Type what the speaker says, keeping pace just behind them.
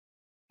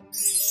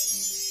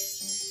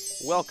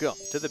Welcome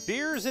to the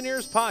Beers and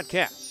Ears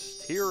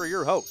podcast. Here are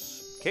your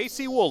hosts,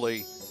 Casey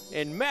Woolley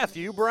and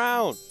Matthew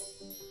Brown.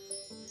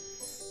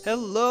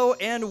 Hello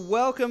and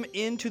welcome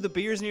into the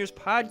Beers and Ears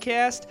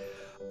podcast.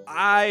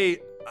 I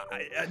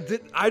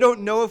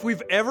don't know if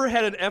we've ever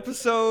had an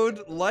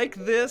episode like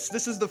this.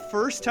 This is the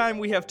first time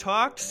we have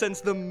talked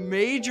since the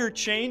major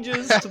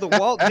changes to the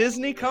Walt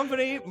Disney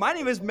Company. My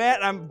name is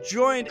Matt. I'm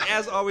joined,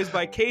 as always,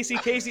 by Casey.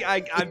 Casey,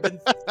 I've been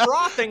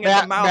frothing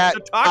at the mouth to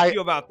talk to you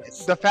about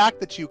this. The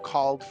fact that you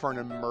called for an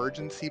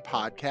emergency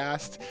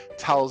podcast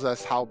tells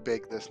us how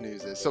big this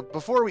news is. So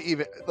before we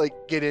even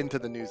get into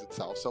the news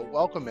itself, so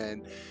welcome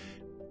in.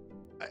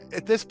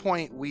 At this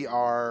point, we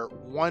are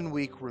 1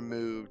 week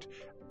removed.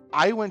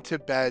 I went to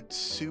bed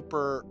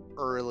super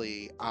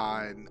early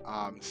on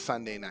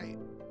Sunday night,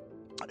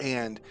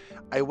 and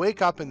I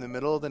wake up in the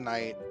middle of the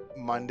night,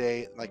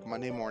 Monday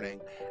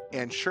morning,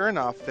 and sure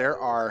enough, there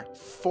are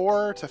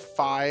 4 to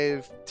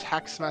 5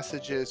 text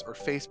messages or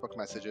Facebook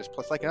messages,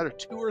 plus another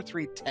 2 or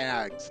 3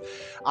 tags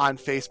on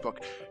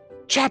Facebook.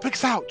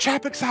 Chapek's out,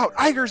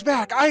 Iger's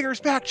back,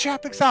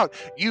 Chapek's out.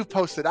 You've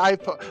posted, I'm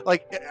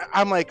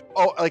like,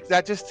 oh,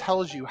 that just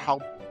tells you how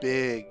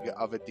big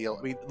of a deal.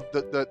 I mean,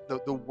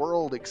 the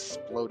world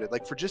exploded.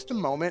 For just a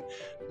moment,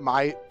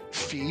 my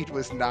feed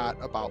was not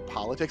about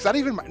politics. Not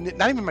even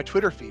my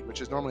Twitter feed, which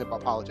is normally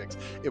about politics.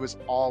 It was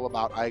all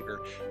about Iger,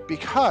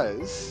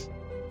 because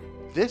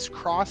this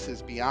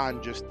crosses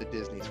beyond just the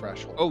Disney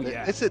threshold. Oh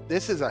yeah,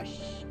 this is a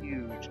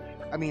huge.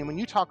 I mean, when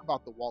you talk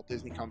about the Walt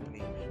Disney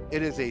Company,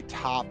 it is a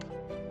top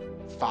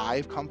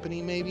 5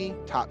 company, maybe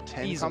top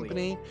 10 Easily.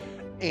 company,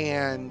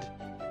 and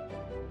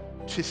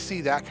to see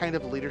that kind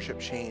of leadership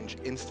change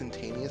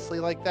instantaneously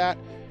like that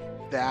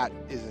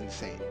is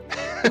insane.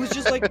 It was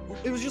just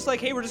like,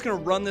 hey, we're just gonna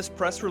run this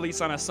press release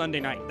on a Sunday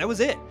night. That was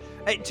it.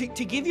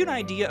 To give you an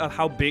idea of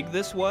how big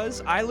this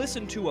was, I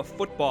listened to a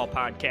football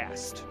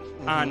podcast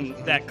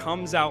that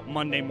comes out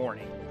Monday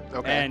morning.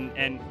 Okay.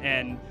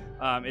 And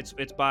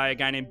it's by a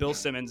guy named Bill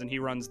Simmons, and he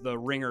runs the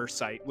Ringer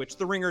site, which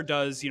the Ringer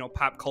does,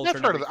 pop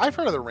culture. I've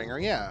heard of the Ringer,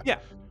 yeah. Yeah.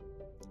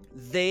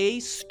 They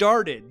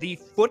started the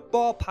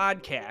football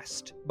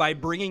podcast by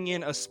bringing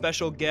in a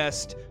special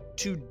guest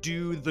to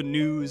do the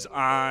news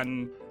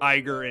on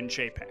Iger and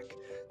Chapek.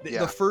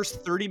 The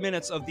first 30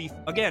 minutes of the,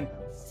 again,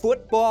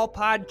 football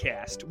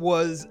podcast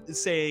was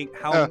saying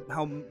how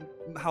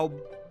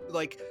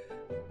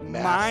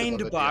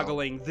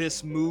mind-boggling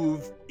this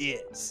move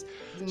is.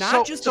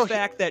 Not just the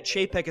fact that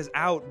Chapek is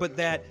out, but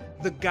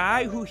that the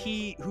guy who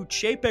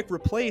Chapek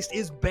replaced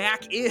is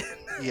back in.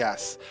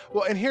 Yes.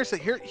 Well, and here's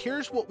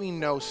what we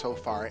know so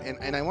far,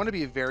 and I want to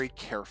be very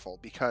careful,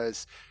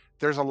 because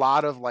there's a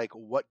lot of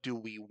what do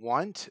we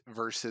want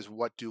versus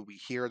what do we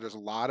hear. There's a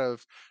lot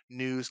of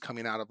news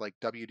coming out of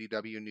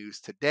WDW News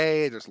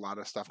Today. There's a lot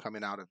of stuff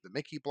coming out of the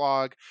Mickey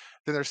blog.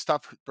 Then there's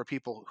stuff for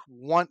people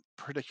who want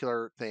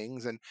particular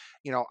things. And,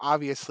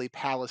 obviously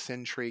palace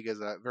intrigue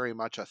is very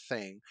much a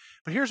thing.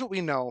 But here's what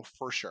we know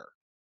for sure.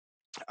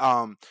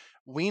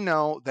 We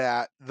know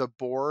that the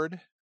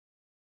board,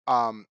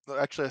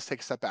 actually, let's take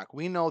a step back.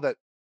 We know that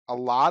a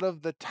lot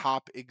of the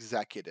top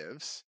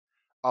executives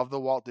of the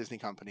Walt Disney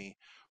Company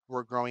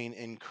were growing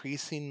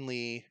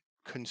increasingly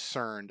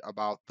concerned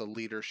about the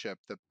leadership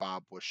that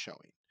Bob was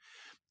showing.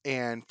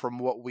 And from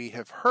what we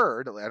have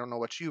heard, I don't know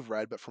what you've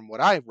read, but from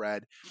what I've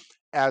read,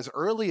 as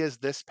early as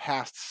this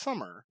past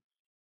summer,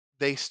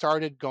 they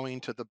started going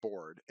to the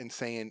board and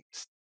saying,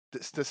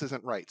 this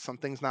isn't right.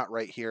 Something's not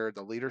right here.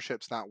 The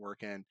leadership's not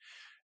working.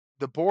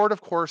 The board,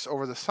 of course,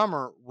 over the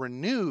summer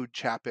renewed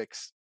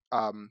Chapek's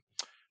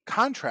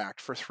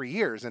contract for 3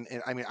 years. And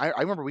I mean, I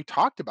remember we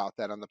talked about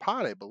that on the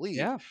pod, I believe.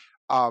 Yeah.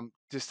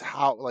 Just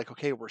how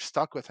okay, we're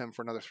stuck with him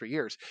for another 3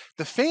 years.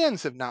 The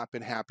fans have not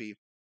been happy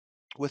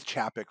with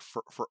Chapek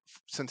for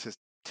since his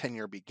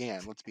tenure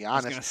began. Let's be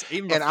honest.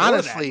 And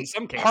honestly,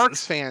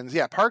 Parks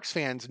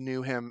fans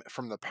knew him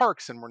from the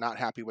Parks and were not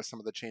happy with some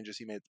of the changes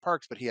he made at the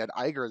Parks. But he had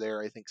Iger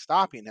there, I think,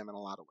 stopping him in a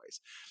lot of ways.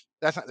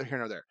 That's not here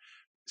nor there.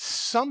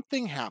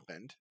 Something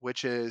happened,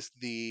 which is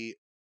the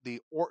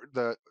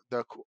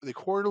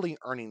quarterly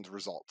earnings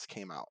results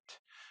came out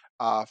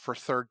for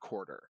third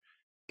quarter.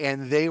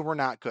 And they were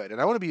not good.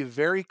 And I want to be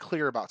very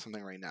clear about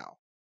something right now.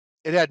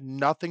 It had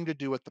nothing to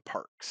do with the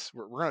Parks.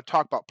 We're going to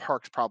talk about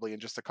Parks probably in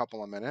just a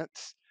couple of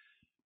minutes.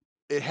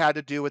 It had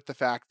to do with the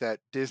fact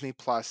that Disney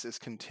Plus is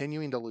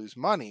continuing to lose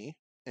money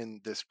in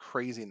this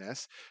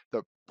craziness.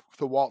 The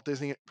Walt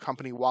Disney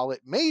Company, while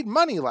it made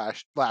money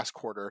last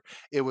quarter,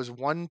 it was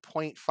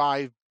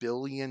 $1.5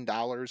 billion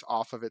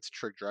off of its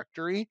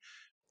trajectory.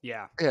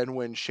 Yeah. And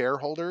when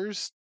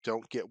shareholders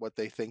don't get what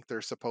they think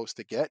they're supposed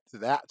to get,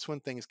 that's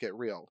when things get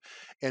real.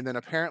 And then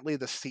apparently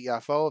the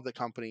CFO of the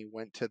company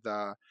went to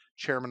the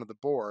chairman of the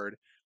board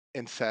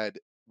and said,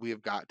 we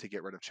have got to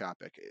get rid of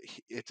Chapek.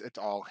 It's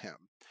all him.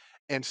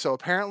 And so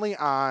apparently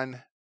on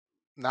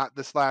not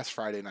this last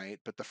Friday night,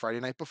 but the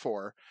Friday night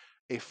before,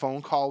 a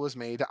phone call was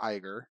made to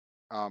Iger.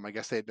 I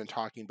guess they had been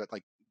talking, but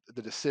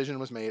the decision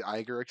was made.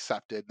 Iger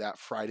accepted that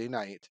Friday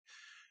night.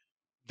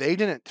 They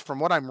didn't, from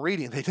what I'm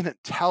reading, they didn't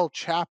tell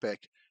Chapek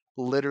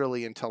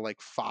literally until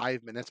like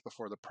 5 minutes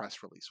before the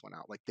press release went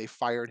out. Like they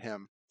fired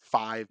him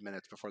 5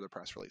 minutes before the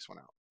press release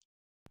went out.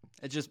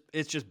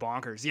 It's just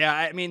bonkers. Yeah,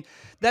 I mean,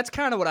 that's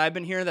kind of what I've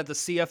been hearing, that the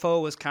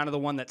CFO was kind of the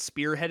one that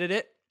spearheaded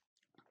it.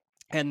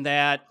 And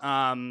that,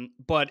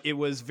 but it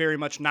was very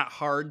much not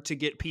hard to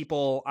get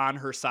people on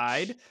her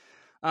side.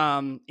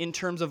 In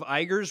terms of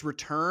Iger's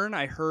return,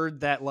 I heard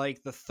that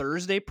like the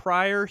Thursday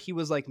prior, he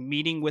was like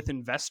meeting with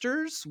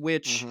investors,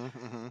 which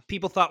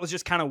people thought was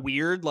just kind of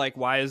weird. Like,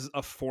 why is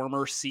a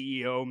former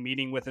CEO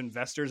meeting with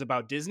investors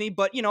about Disney?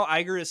 But, you know,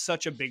 Iger is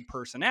such a big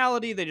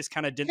personality. They just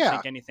kind of didn't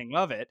think anything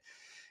of it.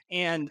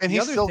 And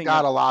he's still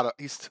got a lot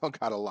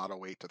of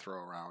weight to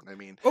throw around. I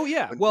mean, oh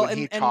yeah. Well,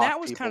 and that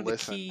was kind of the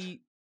listened. key.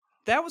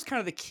 That was kind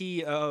of the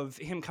key of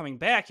him coming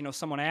back. You know,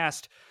 someone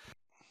asked,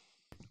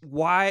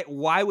 why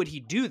would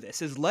he do this?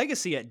 His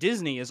legacy at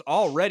Disney is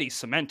already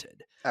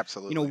cemented.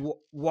 Absolutely. You know,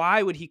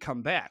 why would he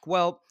come back?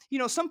 Well, you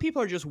know, some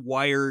people are just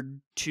wired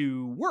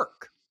to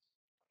work.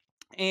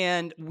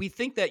 And we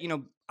think that, you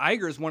know,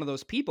 Iger is one of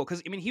those people,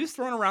 because, I mean, he was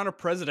throwing around a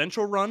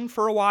presidential run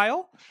for a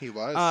while. He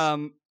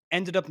was.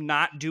 Ended up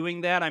not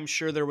doing that. I'm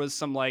sure there was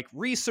some like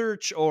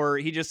research, or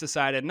he just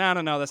decided,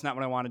 no, that's not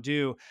what I want to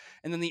do.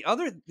 And then the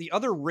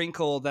other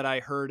wrinkle that I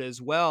heard as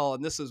well,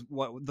 and this is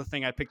what the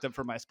thing I picked up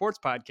from my sports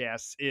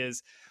podcasts,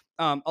 is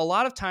a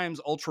lot of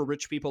times ultra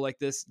rich people like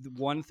this,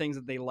 one thing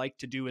that they like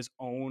to do is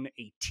own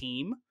a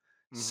team.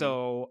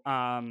 So,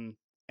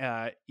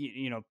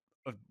 you know,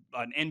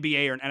 an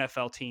NBA or an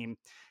NFL team.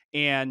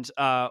 And,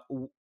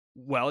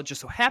 well, it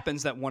just so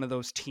happens that one of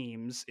those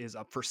teams is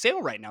up for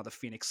sale right now, the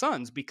Phoenix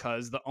Suns,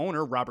 because the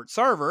owner, Robert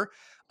Sarver,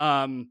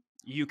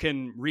 you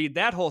can read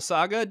that whole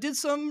saga, did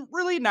some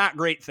really not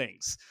great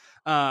things.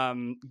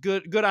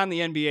 Good on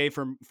the NBA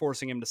for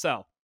forcing him to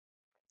sell.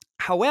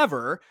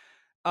 However,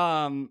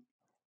 the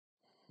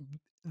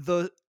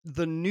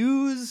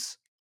news,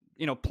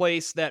 you know,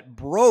 place that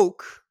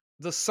broke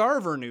the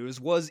Sarver news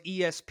was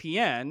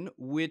ESPN,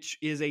 which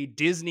is a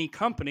Disney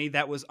company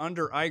that was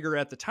under Iger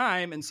at the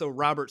time. And so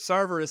Robert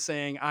Sarver is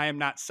saying, I am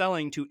not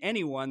selling to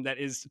anyone that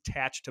is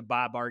attached to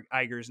Bob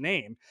Iger's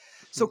name.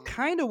 So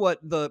kind of what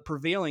the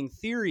prevailing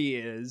theory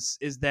is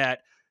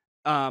that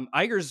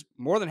Iger's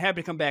more than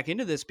happy to come back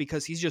into this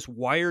because he's just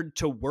wired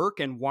to work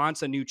and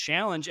wants a new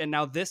challenge. And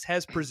now this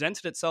has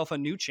presented itself a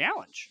new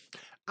challenge.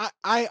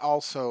 I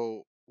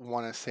also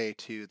want to say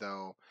too,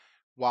 though,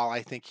 while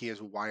I think he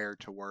is wired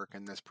to work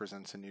and this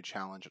presents a new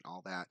challenge and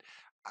all that,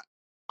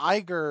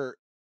 Iger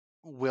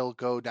will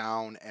go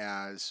down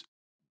as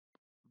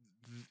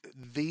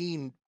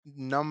the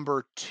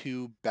number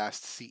 2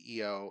 best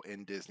CEO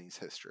in Disney's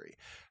history.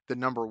 The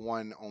number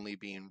 1 only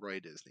being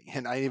Roy Disney.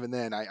 And I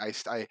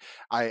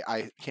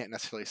can't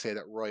necessarily say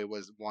that Roy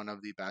was one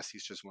of the best.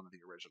 He's just one of the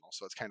originals.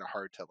 So it's kind of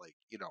hard to like,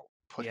 you know,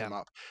 put him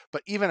up.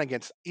 But even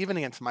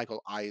against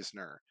Michael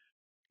Eisner,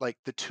 like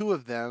the two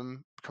of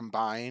them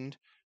combined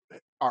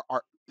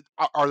are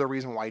the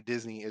reason why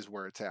Disney is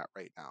where it's at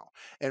right now.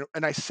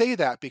 And I say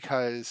that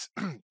because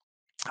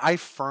I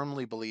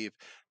firmly believe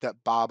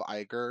that Bob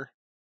Iger,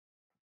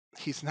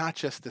 he's not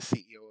just the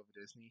CEO of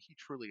Disney. He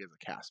truly is a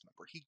cast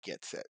member. He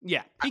gets it.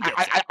 Yeah, he gets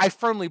it. I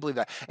firmly believe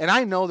that. And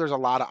I know there's a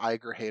lot of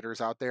Iger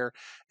haters out there.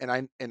 And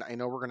I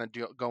know we're going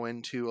to go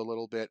into a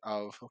little bit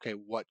of, okay,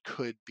 what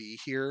could be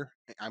here,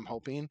 I'm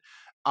hoping.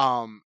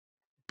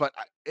 But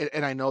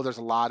I know there's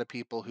a lot of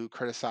people who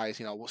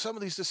criticize, you know, well, some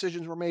of these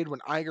decisions were made when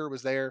Iger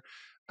was there.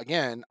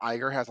 Again,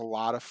 Iger has a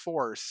lot of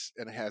force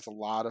and has a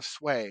lot of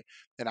sway,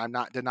 and I'm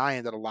not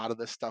denying that a lot of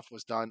this stuff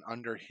was done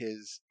under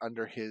his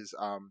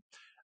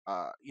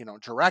you know,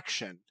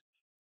 direction.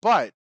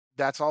 But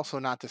that's also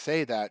not to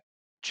say that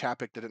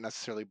Chapek didn't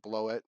necessarily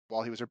blow it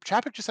while he was there.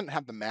 Chapek just didn't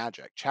have the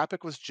magic.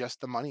 Chapek was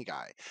just the money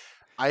guy.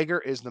 Iger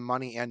is the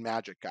money and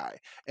magic guy.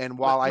 And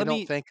while I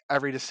don't think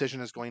every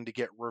decision is going to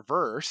get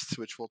reversed,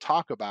 which we'll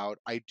talk about,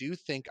 I do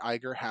think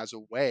Iger has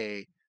a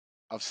way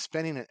of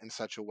spinning it in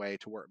such a way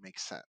to where it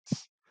makes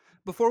sense.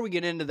 Before we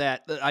get into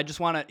that, I just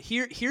want to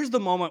here's the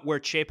moment where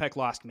Chapek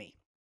lost me.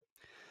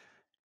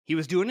 He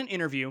was doing an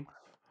interview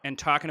and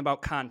talking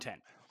about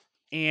content.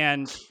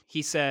 And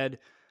he said,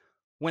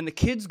 when the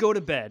kids go to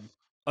bed,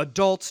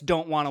 adults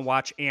don't want to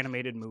watch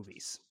animated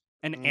movies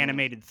and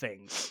animated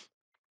things.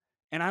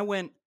 And I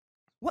went,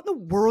 what in the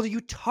world are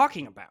you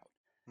talking about?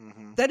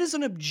 That is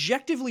an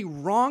objectively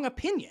wrong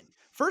opinion.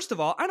 First of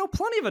all, I know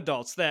plenty of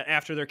adults that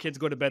after their kids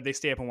go to bed, they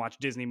stay up and watch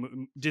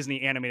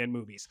Disney animated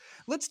movies.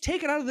 Let's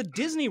take it out of the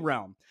Disney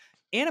realm.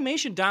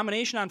 Animation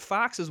domination on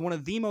Fox is one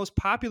of the most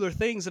popular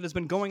things that has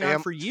been going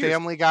on for years.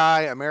 Family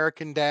Guy,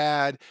 American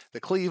Dad, The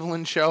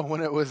Cleveland Show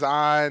when it was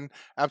on.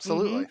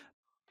 Absolutely.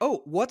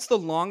 Oh, what's the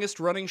longest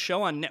running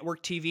show on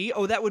network TV?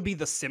 Oh, that would be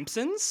The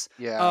Simpsons.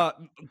 Yeah.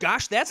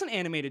 Gosh, that's an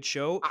animated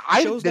show.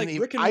 I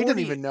didn't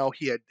even know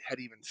he had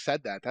even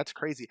said that. That's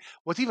crazy.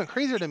 What's even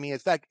crazier to me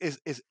is that is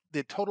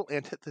the total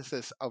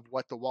antithesis of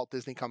what the Walt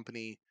Disney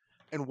Company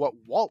and what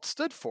Walt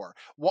stood for.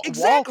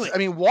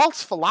 Exactly.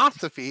 Walt's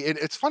philosophy,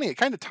 it's funny, it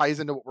kind of ties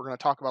into what we're going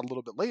to talk about a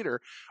little bit later,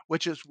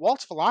 which is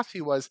Walt's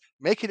philosophy was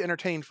make it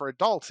entertaining for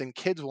adults and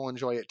kids will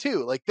enjoy it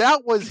too. Like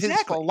that was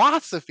his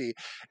philosophy.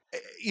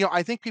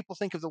 I think people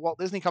think of the Walt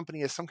Disney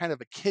Company as some kind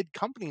of a kid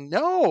company.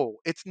 No,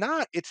 it's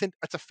not. It's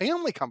a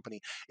family company.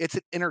 It's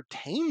an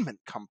entertainment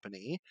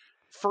company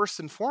first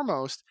and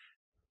foremost.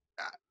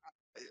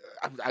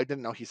 I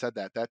didn't know he said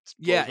that. That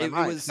blows my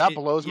mind. That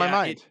blows my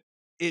mind.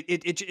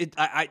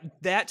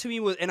 That to me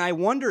was, and I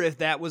wonder if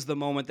that was the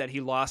moment that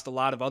he lost a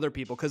lot of other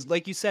people, because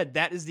like you said,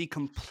 that is the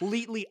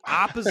completely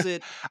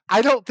opposite.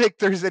 I don't think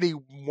there's any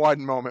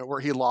one moment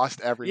where he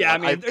lost everyone. Yeah, I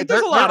mean,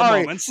 there's a lot of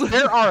moments.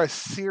 There are a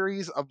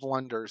series of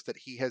blunders that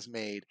he has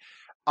made.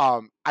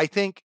 I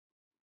think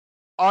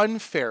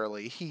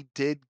unfairly, he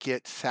did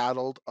get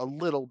saddled a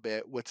little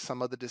bit with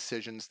some of the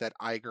decisions that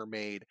Iger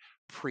made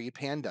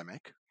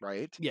pre-pandemic,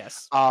 right?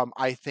 Yes.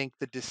 I think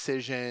the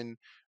decision,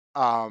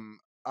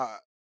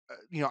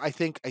 I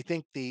think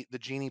the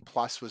Genie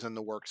Plus was in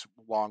the works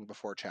long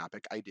before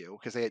Chapek. I do,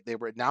 because they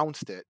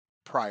announced it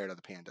prior to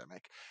the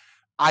pandemic.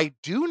 I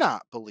do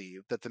not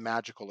believe that the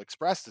Magical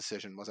Express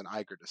decision was an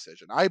Iger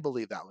decision. I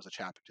believe that was a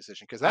Chapek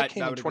decision, because that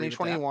came in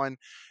 2021.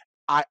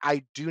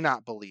 I do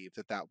not believe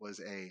that was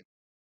a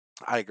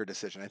Iger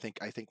decision. I think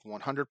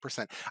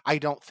 100%. I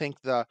don't think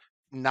the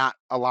not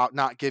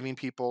giving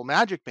people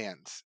magic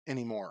bands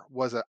anymore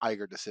was an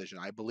Iger decision.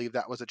 I believe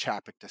that was a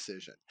Chapek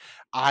decision.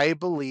 I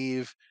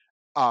believe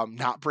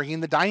not bringing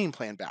the dining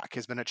plan back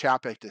has been a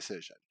Chapek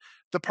decision.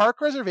 The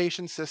park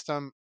reservation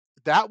system,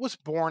 that was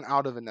born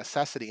out of a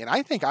necessity, and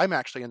I think I'm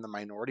actually in the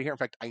minority here. In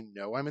fact, I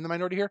know I'm in the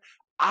minority here.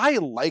 I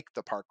like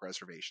the park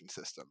reservation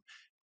system,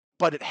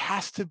 but it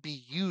has to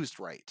be used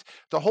right.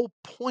 The whole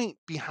point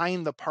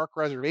behind the park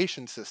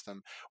reservation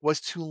system was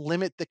to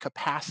limit the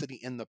capacity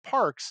in the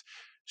parks,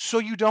 so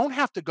you don't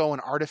have to go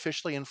and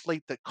artificially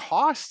inflate the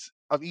costs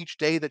of each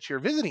day that you're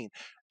visiting.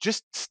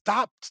 Just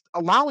stop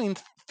allowing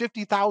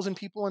 50,000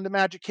 people into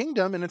Magic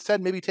Kingdom, and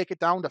instead maybe take it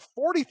down to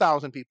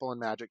 40,000 people in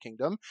Magic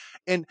Kingdom.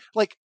 And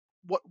like,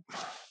 what,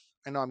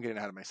 I know I'm getting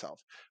ahead of myself,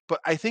 but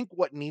I think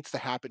what needs to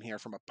happen here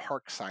from a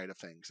park side of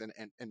things, and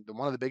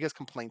one of the biggest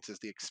complaints is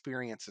the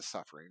experience is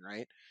suffering,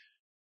 right?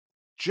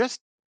 Just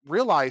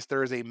realize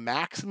there is a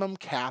maximum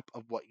cap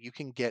of what you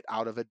can get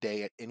out of a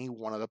day at any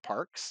one of the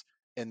parks,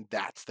 and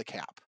that's the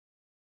cap.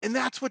 And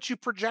that's what you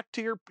project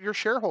to your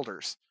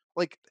shareholders.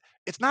 Like,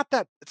 it's not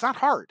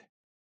hard.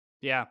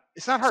 Yeah,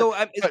 it's not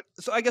hard.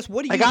 So I guess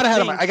what do you? I got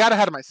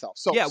ahead of myself.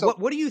 So yeah,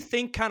 what do you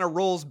think kind of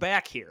rolls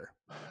back here?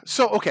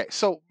 So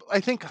I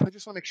think I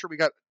just want to make sure we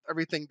got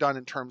everything done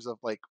in terms of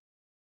like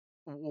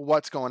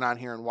what's going on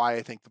here and why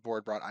I think the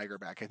board brought Iger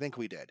back. I think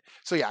we did.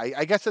 So yeah,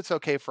 I guess it's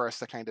okay for us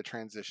to kind of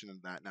transition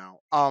into that now.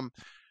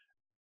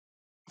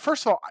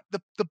 First of all,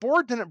 the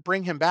board didn't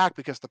bring him back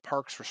because the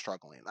parks were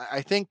struggling.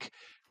 I think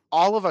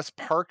all of us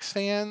Parks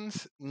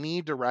fans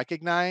need to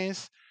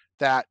recognize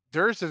that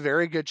there's a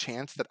very good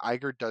chance that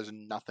Iger does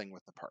nothing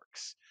with the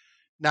parks.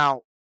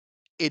 Now,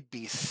 it'd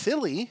be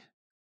silly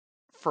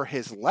for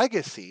his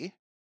legacy,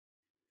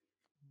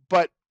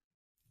 but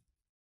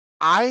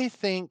I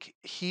think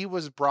he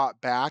was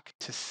brought back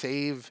to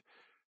save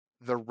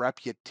the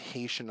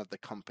reputation of the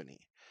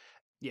company.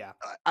 Yeah.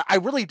 I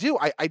really do.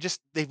 I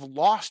just, they've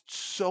lost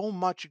so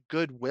much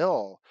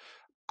goodwill.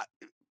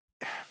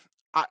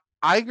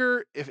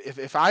 Iger,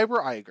 if I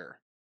were Iger,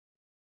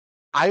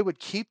 I would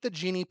keep the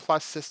Genie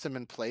Plus system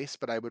in place,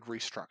 but I would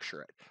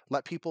restructure it.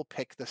 Let people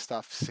pick the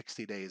stuff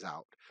 60 days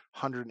out,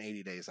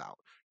 180 days out.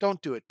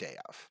 Don't do it day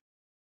of,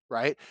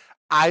 right?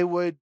 I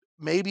would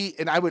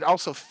I would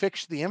also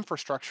fix the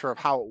infrastructure of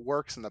how it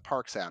works in the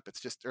Parks app. It's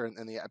just, or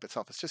in the app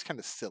itself, it's just kind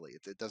of silly.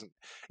 It doesn't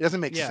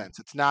make sense.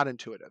 It's not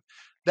intuitive.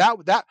 That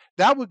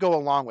would go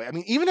a long way. I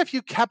mean, even if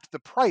you kept the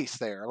price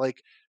there,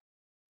 like,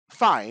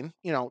 fine,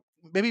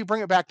 maybe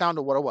bring it back down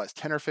to what it was,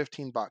 10 or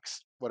 15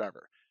 bucks,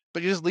 whatever.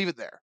 But you just leave it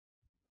there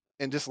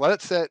and just let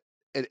it sit.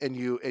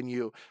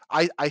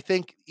 I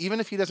think even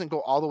if he doesn't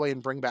go all the way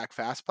and bring back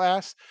Fast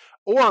Pass,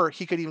 or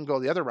he could even go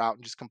the other route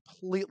and just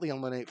completely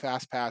eliminate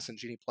Fast Pass and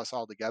Genie Plus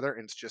altogether,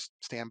 and it's just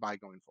standby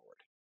going forward.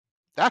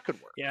 That could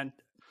work. Yeah,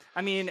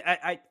 I mean,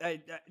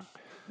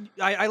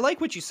 I like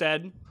what you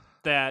said,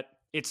 that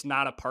it's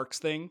not a parks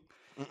thing.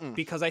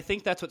 Because I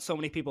think that's what so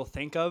many people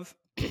think of.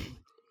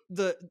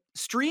 The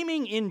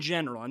streaming in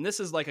general, and this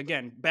is like,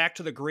 again, back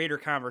to the greater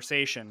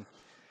conversation.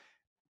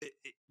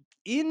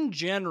 In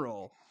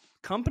general,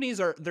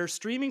 their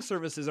streaming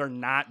services are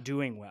not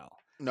doing well.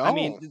 No. I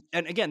mean,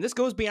 and again, this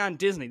goes beyond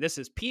Disney. This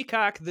is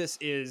Peacock. This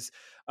is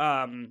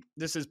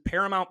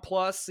Paramount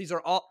Plus. These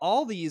are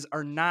all these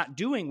are not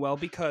doing well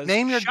because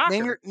name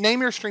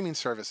your streaming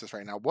services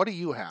right now. What do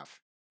you have?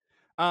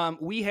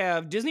 We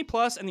have Disney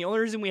Plus, and the only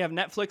reason we have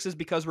Netflix is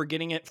because we're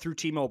getting it through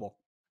T-Mobile.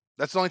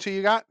 That's the only two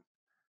you got?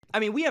 I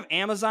mean, we have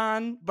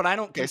Amazon, but I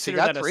don't consider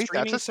that a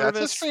streaming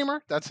service.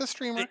 That's a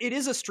streamer. It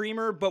is a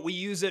streamer, but we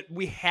use it.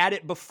 We had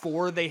it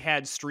before they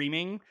had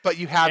streaming. But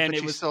you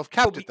still have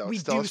kept it, though. We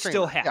do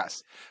still have.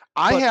 Yes.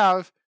 I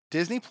have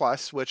Disney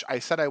Plus, which I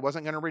said I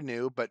wasn't going to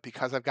renew, but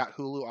because I've got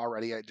Hulu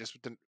already, it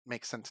just didn't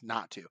make sense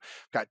not to.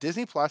 I've got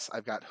Disney Plus,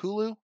 I've got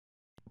Hulu,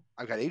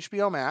 I've got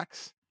HBO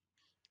Max.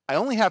 I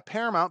only have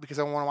Paramount because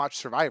I want to watch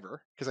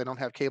Survivor because I don't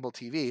have cable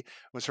TV.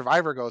 When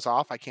Survivor goes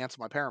off, I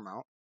cancel my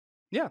Paramount.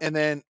 Yeah. And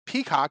then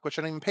Peacock, which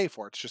I don't even pay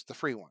for. It's just the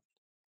free one.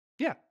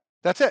 Yeah.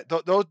 That's it.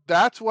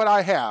 That's what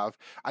I have.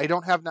 I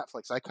don't have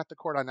Netflix. I cut the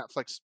cord on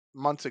Netflix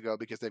months ago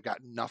because they've got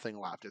nothing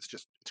left.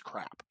 It's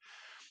crap.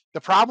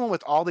 The problem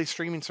with all these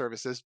streaming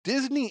services,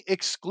 Disney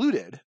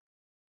excluded,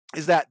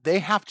 is that they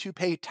have to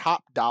pay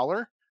top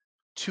dollar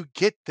to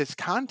get this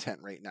content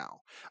right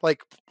now.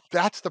 Like,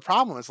 that's the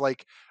problem. Is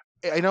like,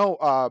 I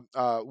know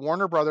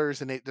Warner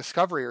Brothers and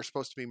Discovery are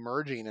supposed to be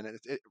merging, and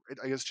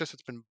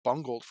it's been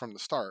bungled from the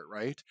start,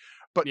 right?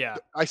 But Yeah.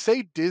 I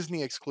say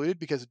Disney excluded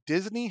because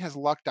Disney has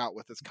lucked out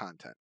with this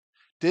content.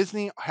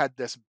 Disney had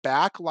this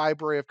back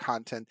library of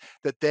content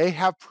that they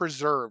have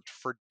preserved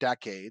for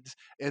decades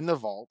in the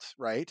vault,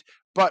 right?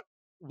 But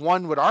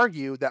one would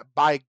argue that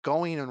by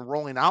going and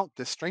rolling out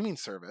this streaming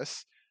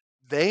service,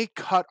 they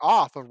cut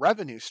off a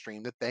revenue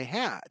stream that they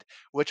had,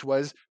 which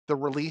was the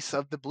release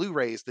of the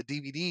Blu-rays, the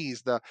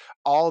DVDs,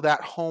 all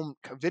that home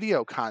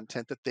video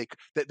content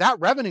that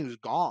revenue is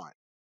gone.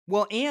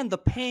 Well, and the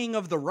paying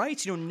of the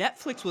rights.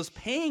 Netflix was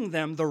paying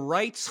them the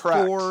rights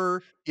Correct.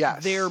 for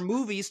Yes. their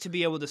movies to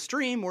be able to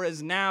stream,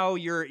 whereas now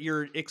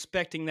you're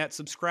expecting that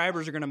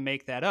subscribers are going to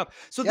make that up.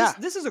 So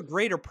this is a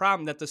greater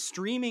problem that the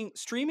streaming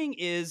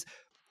is.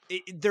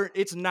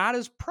 It's not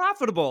as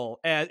profitable,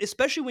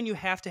 especially when you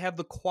have to have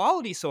the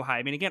quality so high.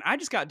 I mean, again, I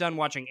just got done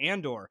watching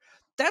Andor.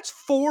 That's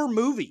 4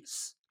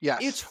 movies. Yes.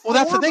 It's well,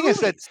 that's the thing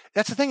movies.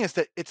 is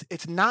that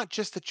it's not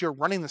just that you're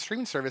running the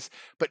streaming service,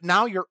 but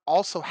now you're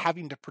also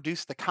having to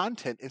produce the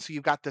content, and so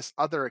you've got this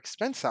other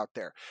expense out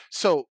there.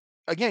 So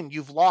again,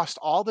 you've lost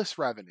all this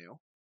revenue,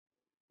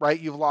 right?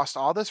 You've lost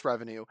all this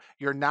revenue.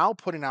 You're now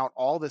putting out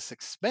all this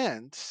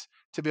expense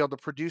to be able to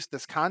produce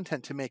this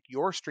content to make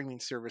your streaming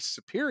service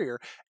superior,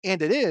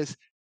 and it is,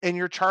 and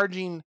you're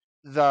charging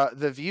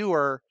the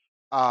viewer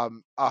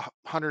 $120,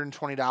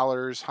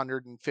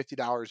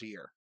 $150 a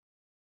year.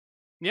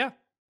 Yeah.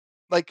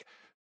 Like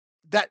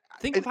that.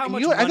 Think of how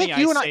much money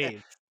I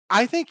save.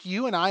 I think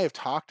you and I have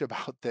talked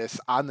about this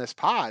on this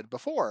pod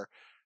before.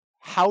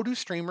 How do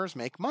streamers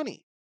make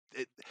money?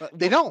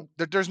 They don't.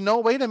 There's no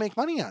way to make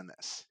money on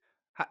this.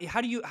 How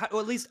do you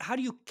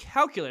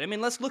calculate? I mean,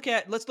 let's look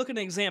at an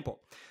example.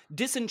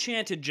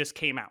 Disenchanted just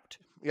came out.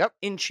 Yep.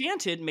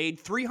 Enchanted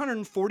made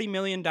 $340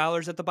 million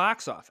at the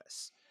box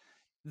office.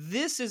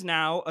 This is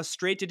now a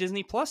straight to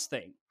Disney Plus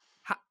thing.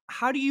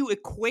 How do you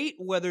equate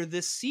whether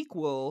this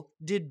sequel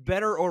did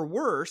better or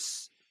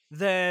worse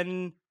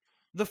than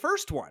the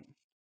first one?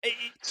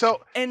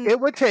 It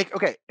would take,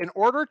 in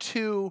order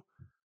to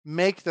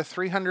make the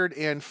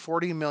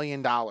 $340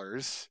 million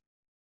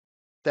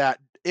that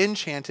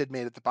Enchanted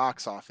made at the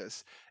box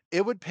office,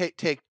 it would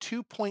take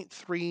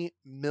 2.3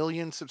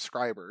 million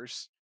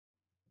subscribers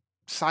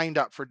signed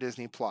up for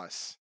Disney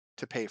Plus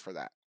to pay for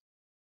that.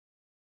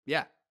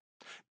 Yeah.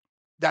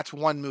 That's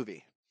one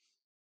movie.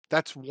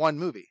 I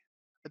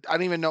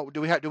don't even know.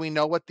 Do we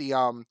know what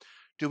the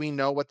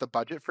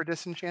budget for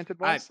Disenchanted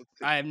was?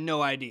 I have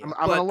no idea.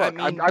 I'm gonna look.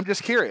 I mean, I'm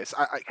just curious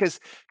because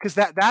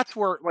that's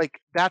where,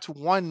 like, that's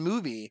one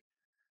movie,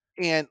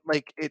 and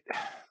like it.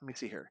 Let me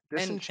see here.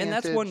 Disenchanted and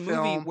that's one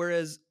film. movie.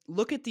 Whereas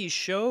look at these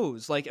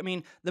shows. Like, I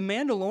mean, The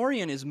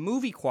Mandalorian is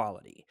movie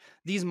quality.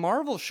 These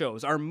Marvel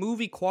shows are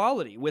movie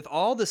quality with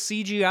all the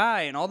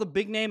CGI and all the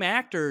big name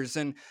actors,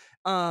 and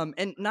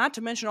not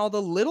to mention all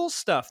the little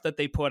stuff that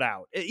they put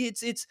out.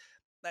 It's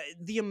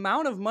the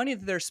amount of money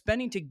that they're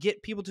spending to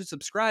get people to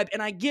subscribe.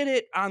 And I get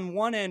it on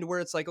one end where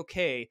it's like,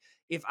 okay,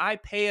 if I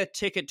pay a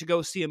ticket to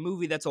go see a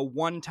movie, that's a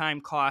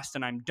one-time cost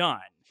and I'm done.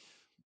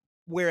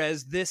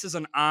 Whereas this is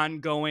an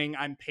ongoing,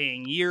 I'm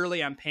paying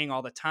yearly, I'm paying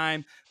all the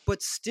time,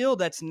 but still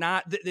it's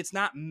not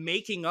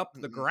making up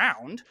the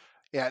ground.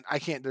 Yeah, I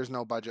can't, there's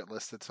no budget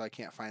listed, so I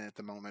can't find it at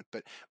the moment.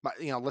 But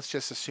let's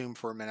just assume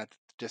for a minute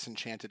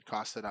Disenchanted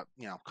cost $100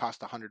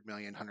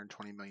 million,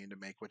 $120 million to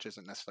make, which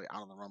isn't necessarily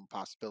out of the realm of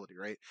possibility,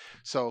 right?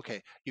 So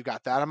okay, you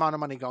got that amount of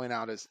money going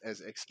out as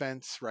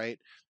expense, right?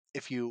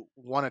 If you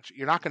want to,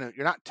 you're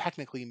not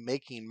technically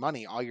making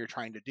money. All you're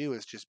trying to do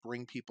is just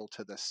bring people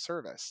to this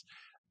service.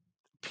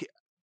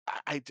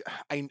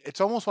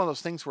 It's almost one of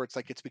those things where it's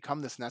like it's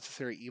become this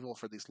necessary evil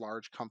for these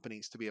large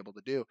companies to be able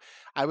to do.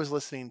 I was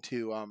listening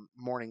to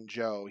Morning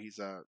Joe. It's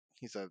a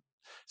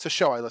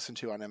show I listen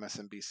to on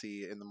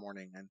MSNBC in the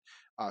morning, and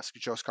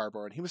Joe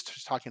Scarborough, and he was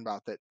just talking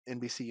about that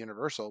NBC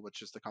Universal,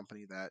 which is the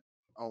company that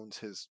owns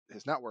his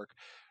network.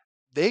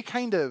 They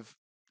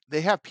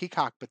have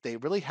Peacock, but they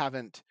really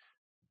haven't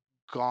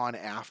gone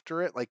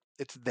after it. Like,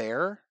 it's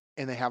there,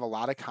 and they have a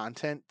lot of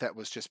content that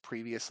was just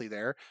previously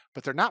there,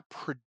 but they're not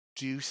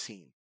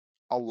producing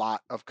a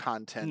lot of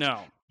content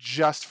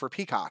just for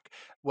Peacock.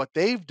 What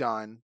they've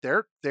done,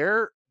 they're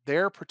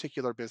their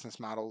particular business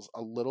model is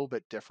a little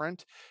bit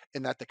different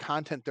in that the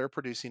content they're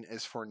producing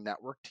is for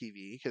network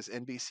TV, because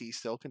NBC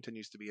still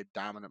continues to be a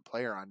dominant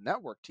player on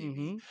network TV.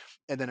 Mm-hmm.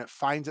 And then it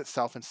finds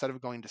itself, instead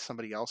of going to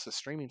somebody else's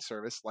streaming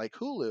service like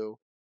Hulu,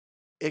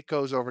 it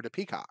goes over to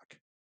Peacock,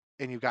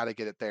 and you've got to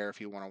get it there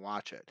if you want to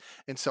watch it.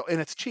 And so,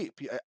 and it's cheap.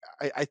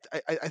 I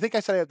think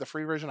I said I have the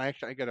free version. I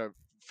got to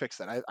fix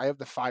that. I have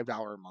the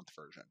 $5 a month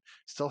version.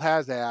 Still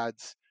has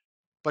ads,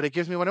 but it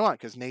gives me what I want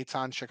because Nate's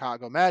on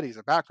Chicago Med. He's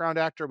a background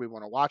actor. We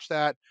want to watch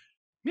that.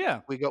 Yeah.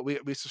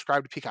 We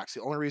subscribe to Peacock. It's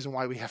the only reason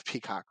why we have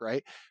Peacock,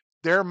 right?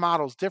 Their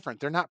model's different.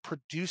 They're not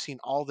producing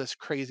all this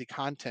crazy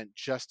content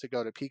just to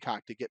go to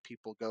Peacock to get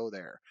people go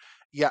there.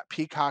 Yet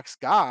Peacock's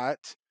got,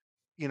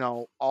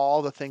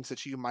 all the things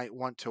that you might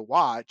want to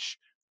watch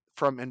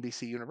from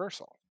NBC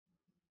Universal.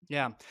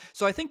 Yeah.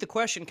 So I think the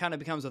question kind of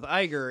becomes with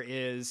Iger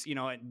is,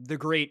 the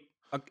great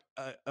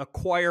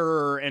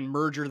acquirer and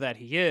merger that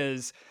he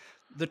is.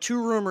 The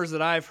two rumors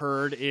that I've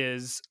heard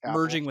is Apple.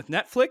 merging with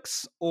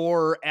Netflix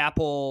or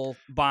Apple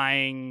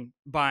buying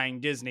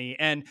Disney.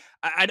 And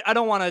I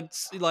don't want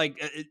to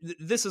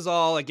this is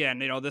all,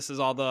 again,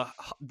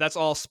 that's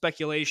all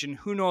speculation.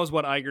 Who knows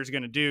what Iger's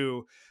going to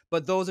do?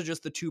 But those are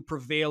just the two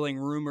prevailing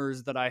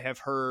rumors that I have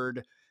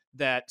heard,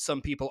 that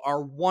some people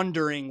are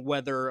wondering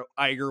whether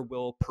Iger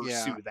will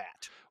pursue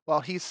that. Well,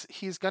 he's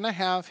going to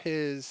have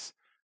his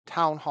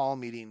town hall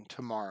meeting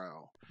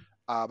tomorrow.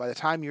 By the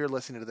time you're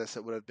listening to this,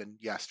 it would have been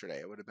yesterday.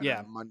 It would have been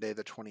on Monday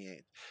the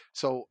 28th.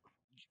 So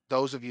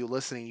those of you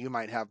listening, you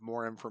might have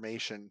more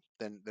information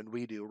than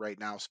we do right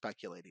now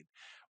speculating.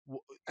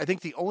 I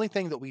think the only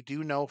thing that we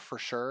do know for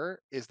sure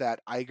is that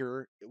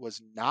Iger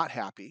was not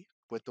happy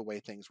with the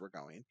way things were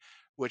going,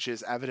 which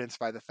is evidenced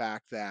by the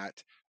fact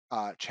that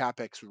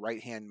Chapek's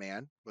right-hand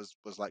man was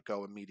let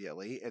go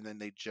immediately, and then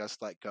they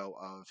just let go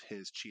of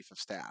his chief of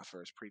staff, or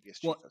his previous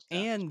chief of staff.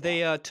 And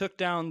they took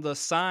down the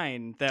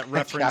sign that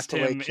referenced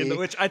him,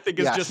 which I think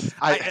is just.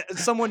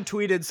 Someone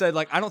tweeted, said,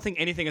 I don't think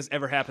anything has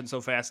ever happened so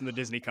fast in the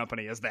Disney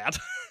company as that.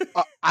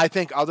 I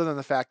think, other than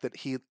the fact that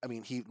he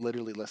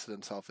literally listed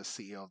himself as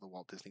CEO of the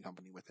Walt Disney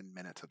Company within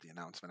minutes of the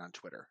announcement on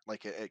Twitter.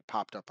 It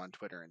popped up on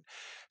Twitter, and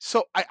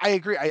so I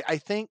agree. I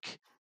think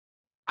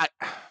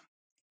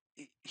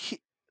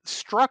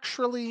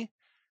structurally,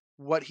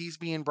 what he's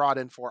being brought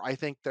in for, I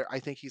think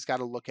he's got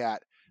to look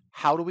at,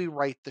 how do we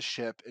right the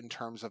ship in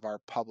terms of our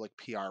public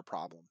PR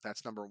problem?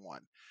 That's number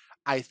one.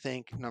 I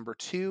think number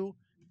two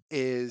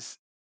is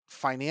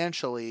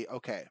financially,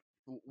 okay,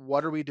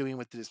 what are we doing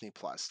with Disney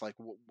Plus?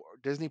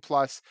 Disney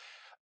Plus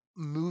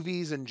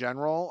movies in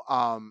general,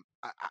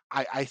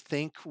 I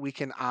think we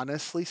can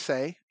honestly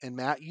say, and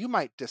Matt, you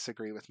might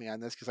disagree with me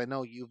on this because I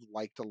know you've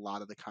liked a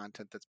lot of the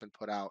content that's been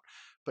put out,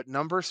 but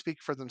numbers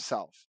speak for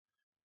themselves.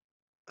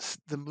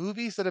 The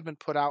movies that have been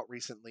put out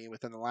recently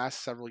within the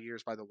last several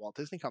years by the Walt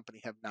Disney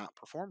Company have not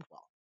performed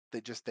well.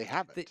 They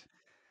haven't.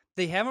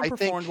 They haven't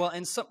performed well,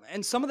 and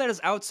some of that is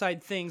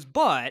outside things,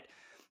 but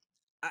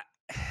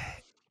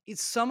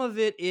some of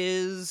it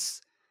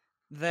is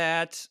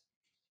that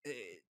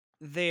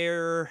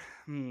they're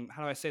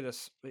how do I say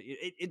this?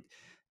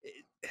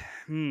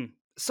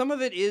 Some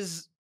of it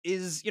is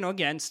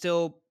again,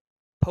 still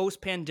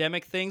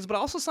post-pandemic things, but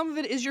also some of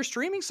it is your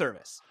streaming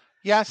service.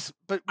 Yes,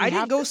 but I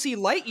didn't go see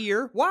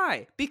Lightyear.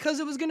 Why? Because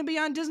it was going to be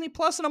on Disney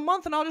Plus in a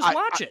month, and I'll just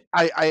watch it.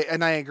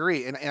 I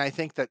agree, and I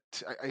think that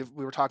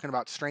we were talking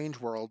about Strange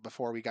World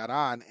before we got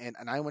on, and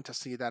I went to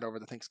see that over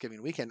the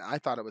Thanksgiving weekend. I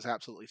thought it was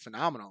absolutely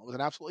phenomenal. It was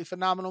an absolutely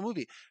phenomenal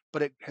movie,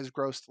 but it has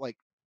grossed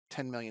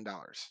 $10 million.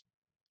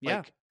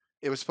 Yeah,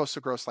 it was supposed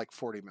to gross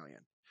 $40 million.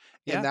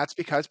 Yeah. And that's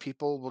because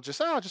people will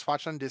just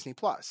watch it on Disney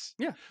Plus.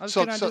 Yeah.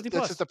 So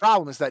this is the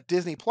problem, is that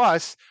Disney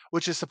Plus,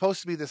 which is supposed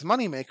to be this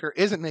moneymaker,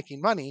 isn't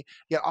making money,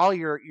 yet all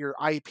your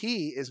IP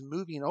is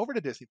moving over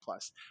to Disney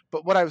Plus.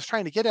 But what I was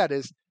trying to get at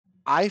is,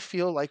 I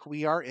feel like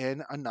we are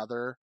in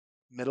another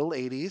middle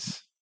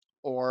 80s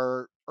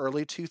or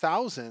early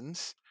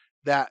 2000s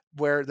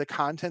where the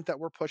content that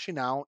we're pushing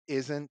out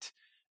isn't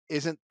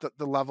the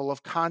level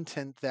of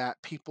content that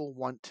people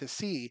want to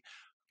see.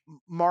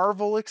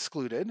 Marvel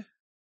excluded.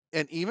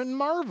 And even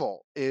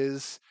Marvel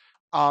is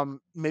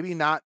maybe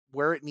not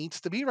where it needs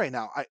to be right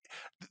now.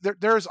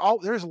 There's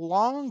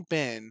long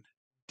been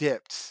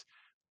dips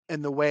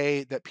in the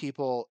way that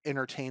people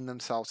entertain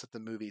themselves at the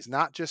movies,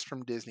 not just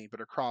from Disney,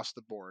 but across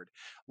the board.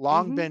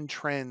 Long been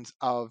trends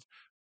of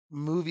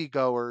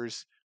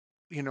moviegoers,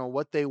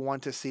 what they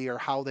want to see or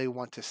how they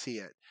want to see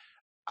it.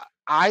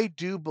 I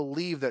do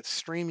believe that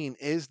streaming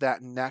is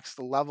that next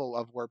level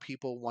of where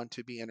people want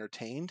to be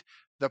entertained.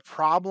 The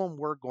problem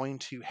we're going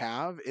to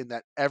have, in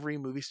that every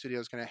movie studio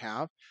is going to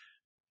have,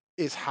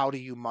 is how do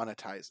you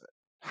monetize it?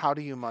 How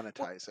do you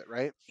monetize it,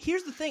 right?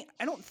 Here's the thing.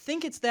 I don't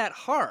think it's that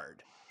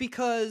hard,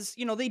 because,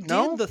 they did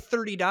the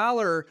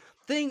 $30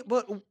 thing,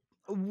 but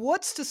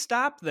what's to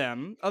stop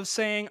them of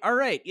saying, all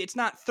right, it's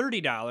not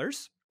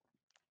 $30,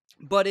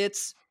 but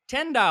it's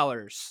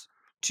 $10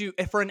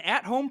 for an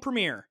at-home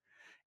premiere.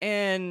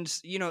 And,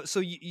 so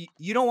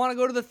you don't want to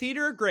go to the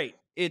theater? Great.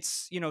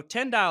 It's,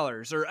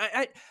 $10. Or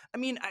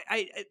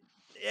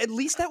at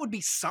least that would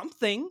be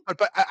something.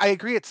 But I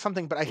agree it's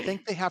something, but I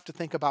think they have to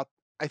think about.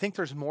 I think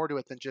there's more to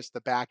it than just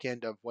the back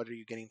end of what are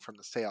you getting from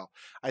the sale.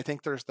 I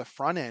think there's the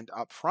front end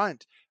up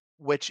front,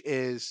 which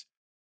is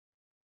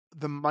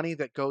the money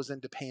that goes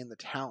into paying the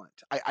talent.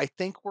 I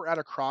think we're at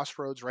a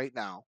crossroads right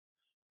now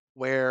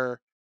where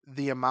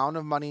the amount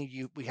of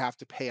money we have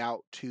to pay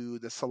out to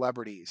the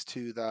celebrities,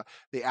 to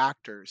the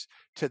actors,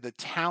 to the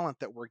talent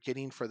that we're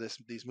getting for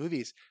these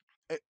movies,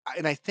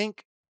 and I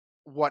think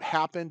what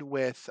happened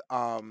with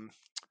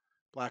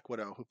Black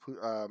Widow,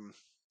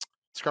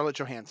 Scarlett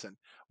Johansson,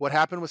 what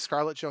happened with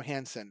Scarlett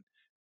Johansson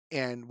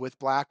and with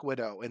Black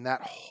Widow and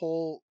that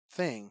whole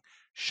thing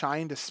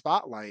shined a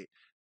spotlight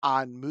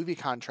on movie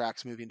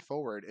contracts moving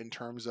forward in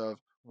terms of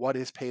what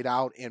is paid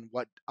out and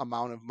what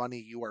amount of money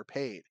you are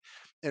paid.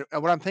 And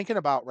what I'm thinking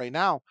about right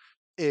now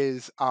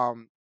is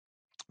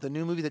the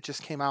new movie that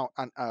just came out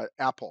on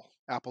Apple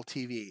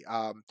TV,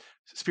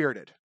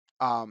 Spirited.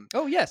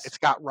 Oh yes. It's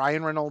got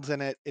Ryan Reynolds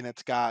in it, and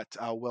it's got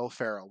Will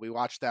Ferrell. We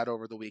watched that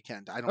over the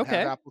weekend. I don't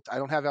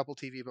have Apple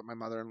TV, but my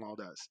mother-in-law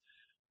does.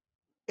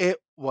 It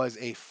was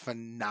a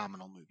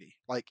phenomenal movie.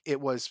 Like, it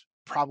was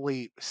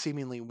probably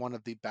seemingly one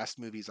of the best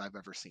movies I've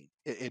ever seen.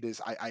 It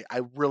is.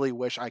 I really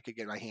wish I could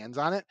get my hands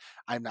on it.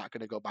 I'm not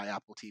going to go buy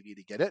Apple TV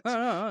to get it.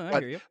 No, I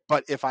hear you.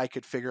 But if I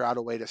could figure out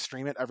a way to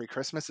stream it every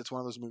Christmas, it's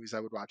one of those movies I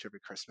would watch every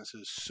Christmas.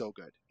 It is so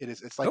good. It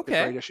is. It's like the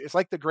greatest. It's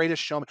like the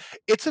Greatest Showman.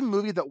 It's a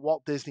movie that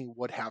Walt Disney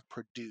would have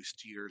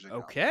produced years ago.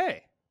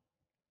 Okay.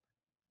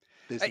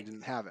 Disney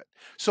didn't have it.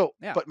 So,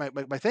 yeah. But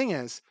my thing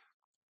is,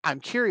 I'm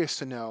curious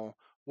to know,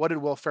 what did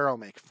Will Ferrell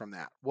make from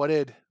that? What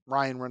did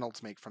Ryan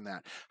Reynolds make from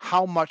that?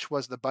 How much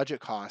was the budget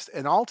cost?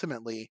 And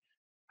ultimately,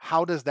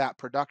 how does that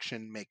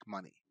production make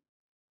money?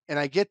 And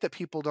I get that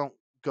people don't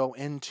go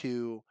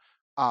into,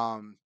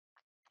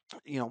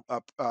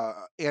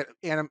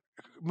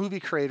 movie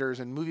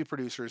creators and movie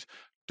producers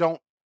don't,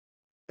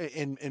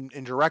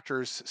 in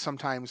directors,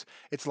 sometimes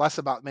it's less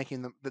about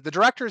making the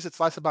directors, it's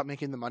less about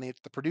making the money. It's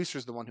the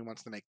producer's the one who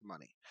wants to make the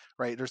money,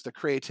 right? There's the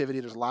creativity.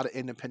 There's a lot of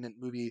independent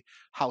movie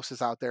houses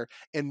out there.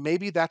 And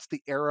maybe that's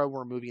the era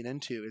we're moving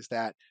into, is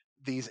that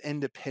these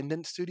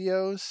independent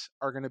studios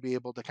are going to be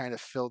able to kind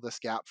of fill this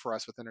gap for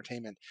us with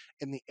entertainment.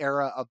 And the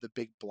era of the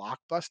big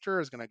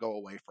blockbuster is going to go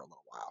away for a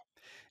little while.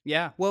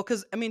 Yeah. Well,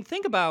 because, I mean,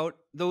 think about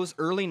those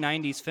early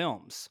 90s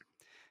films.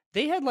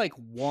 They had like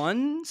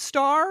one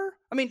star.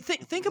 I mean,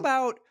 think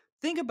about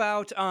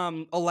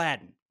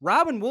Aladdin.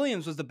 Robin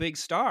Williams was the big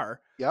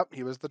star. Yep,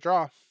 he was the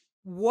draw.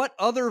 What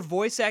other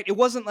voice act? It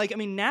wasn't like, I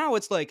mean, now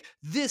it's like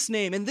this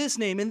name and this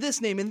name and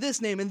this name and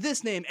this name and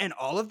this name and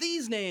all of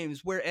these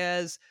names.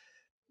 Whereas,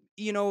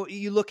 you know,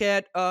 you look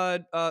at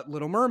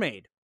Little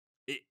Mermaid.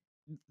 I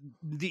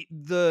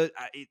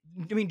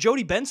mean,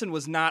 Jodie Benson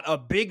was not a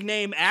big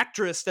name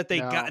actress that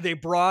they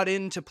brought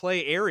in to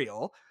play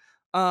Ariel.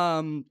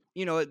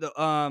 You know, the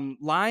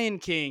Lion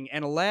King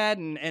and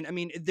Aladdin, and I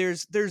mean,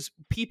 there's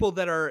people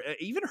that are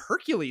even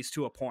Hercules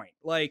to a point,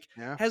 like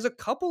has a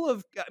couple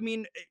of. I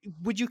mean,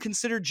 would you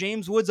consider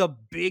James Woods a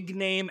big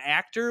name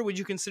actor? Would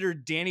you consider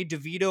Danny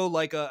DeVito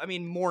like a? I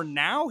mean, more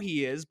now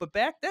he is, but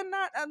back then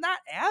not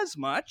as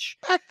much.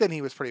 Back then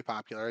he was pretty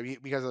popular, I mean,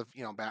 because of,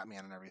 you know,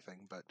 Batman and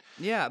everything. But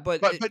yeah,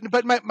 but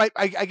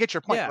I get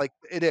your point. Yeah. Like,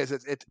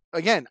 it's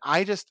again,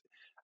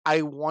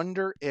 I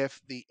wonder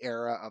if the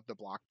era of the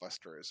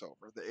blockbuster is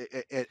over.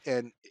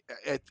 And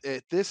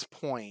at this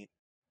point,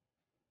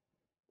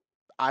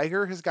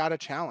 Iger has got a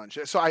challenge.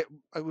 So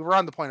we were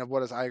on the point of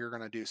what is Iger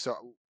going to do.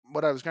 So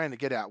what I was going to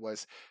get at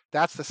was,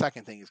 that's the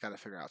second thing he's got to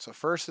figure out. So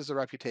first is the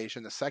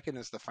reputation. The second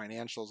is the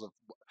financials of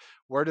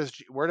where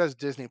does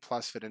Disney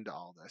Plus fit into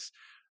all this.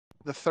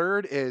 The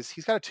third is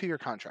he's got a 2-year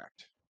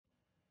contract.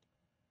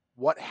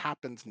 What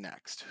happens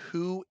next?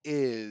 Who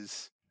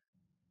is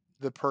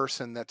the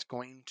person that's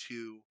going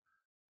to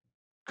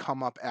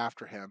come up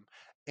after him?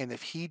 And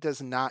if he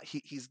does not,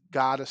 he's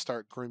got to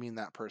start grooming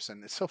that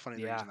person. It's so funny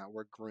they're using that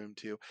word groom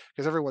too,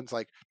 because everyone's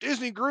like,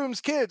 Disney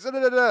grooms kids.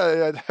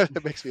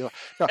 It makes me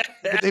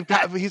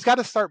laugh. He's got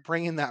to start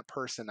bringing that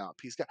person up.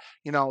 He's got,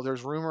 you know,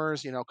 there's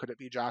rumors, you know, could it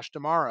be Josh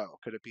D'Amaro?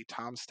 Could it be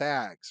Tom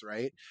Staggs?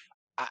 Right?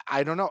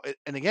 I don't know.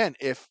 And again,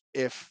 if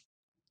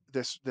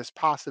this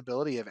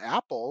possibility of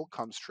Apple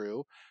comes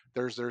true,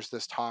 there's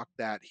this talk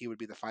that he would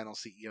be the final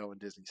CEO in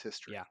Disney's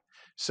history. Yeah.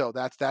 So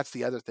that's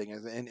the other thing,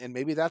 and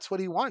maybe that's what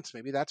he wants.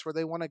 Maybe that's where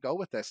they want to go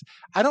with this.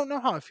 I don't know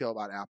how I feel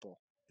about Apple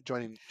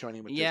joining with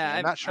Disney.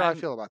 I'm not sure how I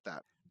feel about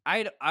that.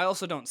 I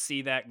also don't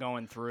see that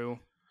going through.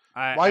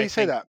 Why do you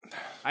say that?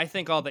 I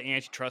think all the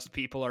antitrust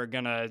people are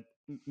gonna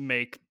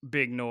make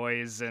big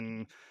noise,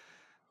 and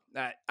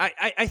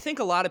I think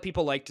a lot of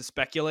people like to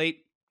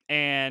speculate,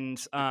 and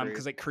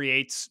because it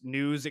creates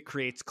news, it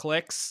creates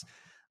clicks.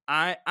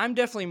 I'm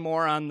definitely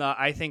more on the,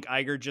 I think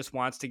Iger just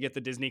wants to get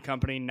the Disney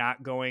company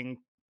not going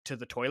to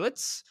the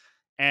toilets,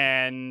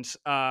 and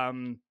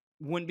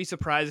wouldn't be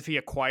surprised if he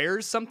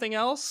acquires something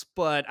else.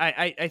 But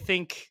I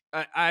think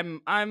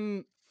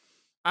I'm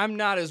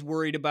not as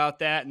worried about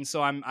that, and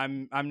so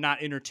I'm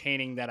not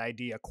entertaining that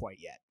idea quite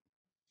yet.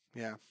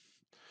 Yeah.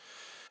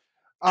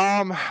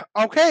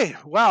 Okay.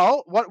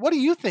 Well, what do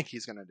you think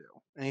he's going to do?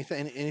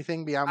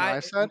 Anything beyond what I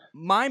said?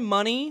 My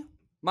money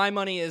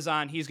is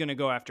on he's going to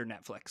go after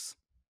Netflix.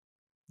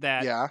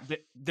 Yeah.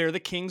 They're the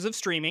kings of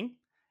streaming,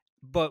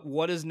 but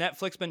what has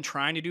Netflix been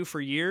trying to do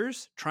for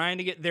years? Trying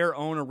to get their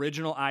own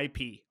original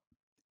IP.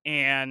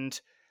 And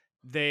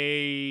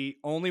the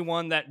only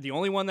one that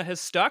has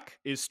stuck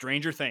is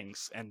Stranger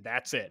Things, and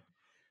that's it.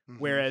 Mm-hmm.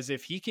 Whereas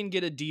if he can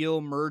get a deal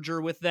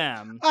merger with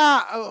them,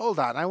 hold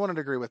on, I wouldn't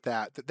agree with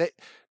that.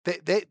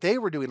 They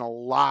were doing a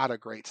lot of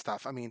great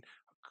stuff. I mean,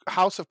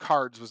 House of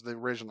Cards was the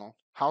original.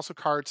 House of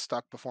Cards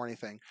stuck before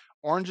anything.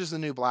 Orange is the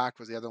New Black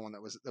was the other one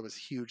that was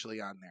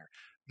hugely on there.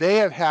 They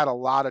have had a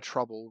lot of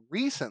trouble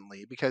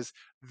recently because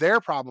their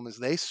problem is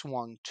they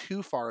swung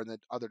too far in the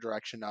other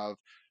direction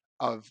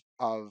of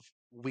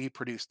we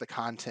produced the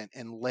content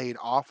and laid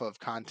off of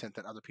content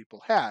that other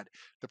people had.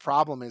 The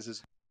problem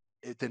is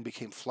it then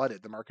became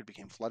flooded. The market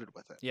became flooded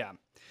with it. Yeah,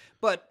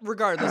 but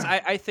regardless,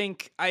 I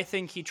think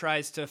he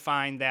tries to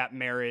find that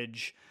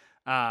marriage,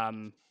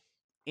 and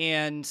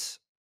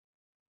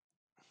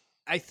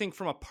I think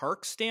from a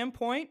park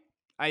standpoint,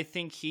 I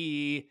think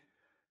he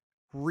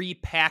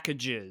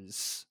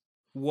repackages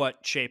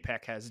what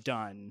Chapek has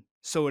done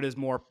so it is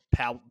more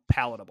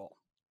palatable.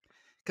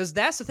 Because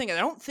that's the thing. I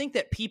don't think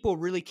that people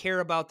really care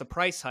about the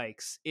price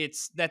hikes.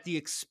 It's that the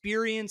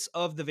experience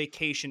of the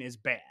vacation is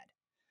bad.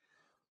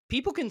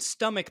 People can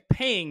stomach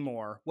paying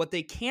more. What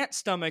they can't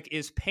stomach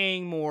is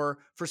paying more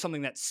for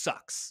something that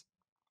sucks.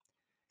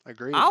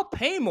 Agreed. I'll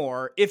pay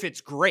more if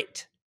it's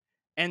great.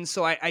 And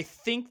so I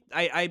think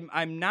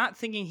I'm not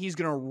thinking he's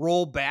going to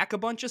roll back a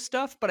bunch of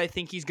stuff, but I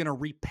think he's going to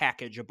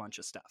repackage a bunch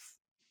of stuff.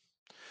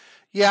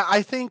 Yeah,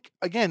 I think,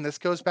 again, this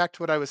goes back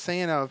to what I was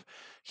saying of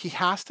he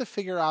has to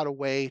figure out a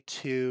way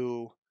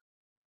to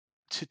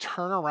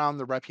turn around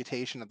the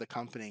reputation of the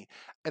company.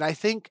 And I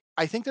think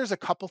there's a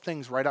couple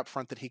things right up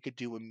front that he could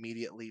do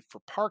immediately for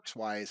parks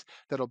wise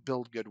that'll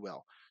build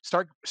goodwill.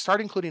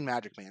 Start including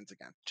Magic Bands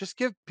again. Just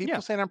give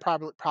people saying on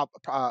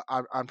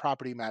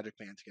property Magic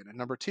Bands again. And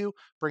number 2,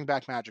 bring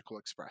back Magical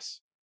Express.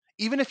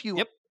 Even if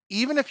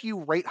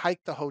you rate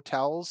hike the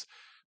hotels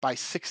by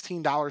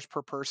 $16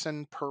 per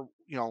person per,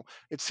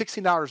 it's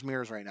 $16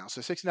 Mears right now. So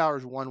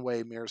 $16 one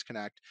way Mears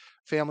Connect,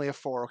 family of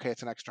 4. Okay,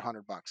 it's an extra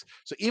 $100.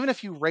 So even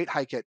if you rate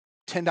hike it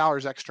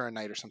 $10 extra a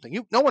night or something,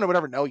 no one would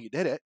ever know you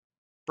did it.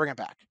 Bring it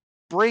back.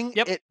 Bring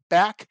it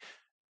back.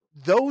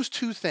 Those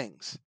 2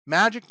 things,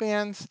 Magic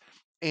Bands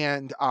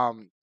and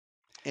Magical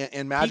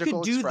Express. He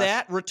could do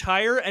that,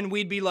 retire, and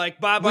we'd be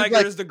like, Bob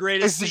Iger is the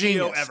greatest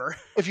CEO ever.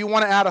 If you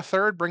want to add a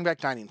third, bring back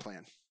dining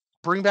plan.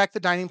 Bring back the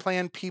dining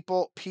plan.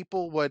 People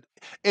would,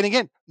 and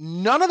again,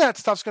 none of that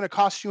stuff's going to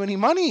cost you any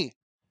money.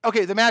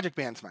 Okay, the Magic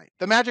Bands might.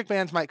 The Magic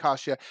Bands might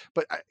cost you,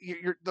 but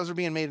those are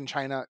being made in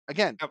China.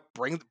 Again,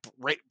 bring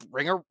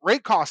a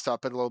rate cost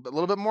up a little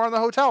bit more on the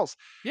hotels.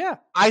 Yeah.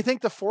 I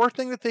think the 4th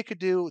thing that they could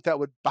do that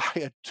would buy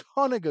a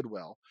ton of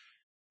goodwill,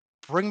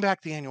 bring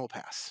back the annual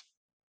pass.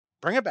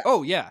 Bring it back.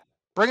 Oh, yeah.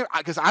 Bring it,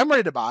 because I'm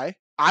ready to buy.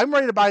 I'm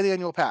ready to buy the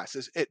annual pass.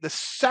 The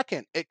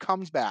second it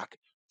comes back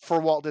for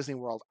Walt Disney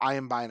World, I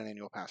am buying an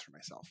annual pass for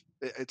myself.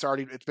 It's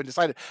been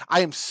decided.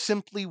 I am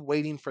simply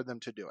waiting for them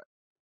to do it.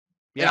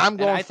 Yeah, and I'm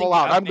going full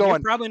out. I'm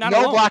going probably not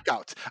no alone.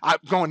 blackouts. I'm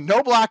going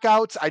no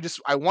blackouts.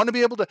 I want to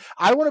be able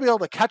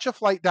to catch a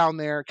flight down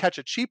there, catch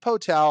a cheap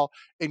hotel,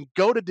 and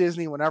go to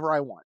Disney whenever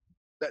I want.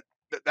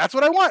 That's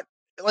what I want.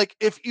 Like,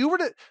 if you were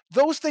to,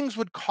 those things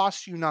would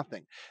cost you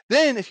nothing.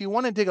 Then if you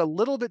want to dig a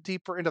little bit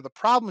deeper into the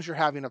problems you're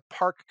having of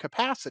park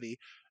capacity,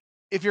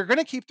 if you're going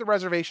to keep the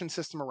reservation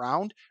system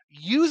around,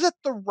 use it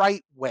the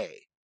right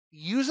way.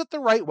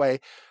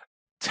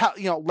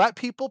 Let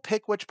people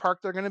pick which park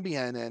they're going to be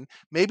in.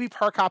 Maybe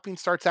park hopping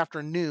starts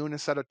after noon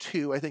instead of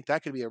 2. I think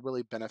that could be a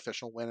really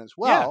beneficial win as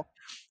well.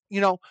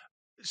 Yeah.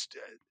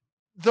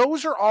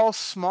 Those are all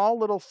small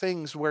little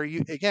things where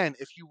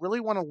if you really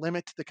want to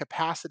limit the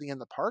capacity in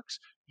the parks,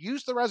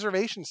 use the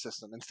reservation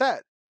system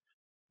instead.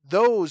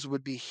 Those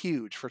would be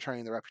huge for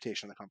turning the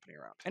reputation of the company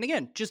around. And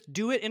again, just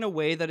do it in a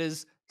way that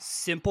is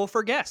simple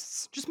for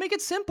guests. Just make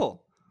it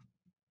simple.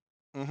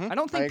 Mm-hmm. I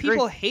don't think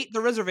people hate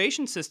the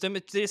reservation system.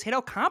 They just hate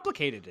how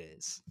complicated it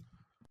is.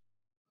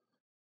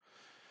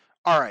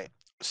 All right.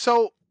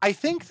 So I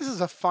think this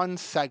is a fun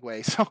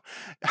segue. So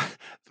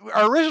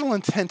our original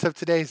intent of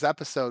today's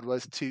episode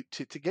was to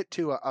get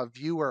to a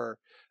viewer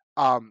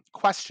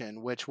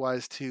question, which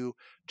was to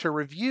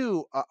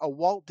review a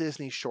Walt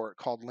Disney short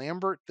called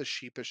Lambert the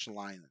Sheepish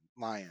Lion.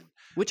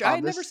 Which I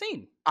had never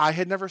seen. I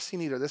had never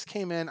seen either. This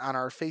came in on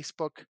our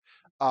Facebook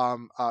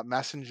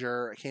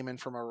Messenger. It came in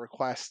from a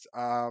request.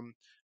 Let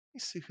me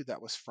see who that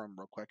was from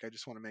real quick. I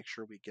just want to make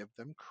sure we give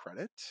them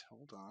credit.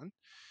 Hold on.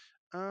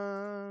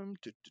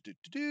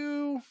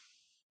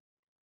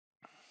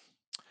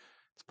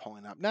 It's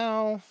pulling up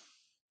now.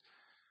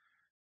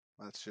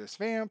 Let's just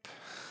vamp.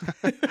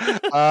 All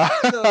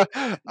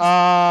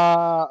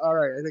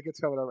right, I think it's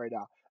coming up right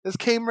now. This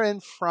came in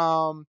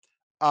from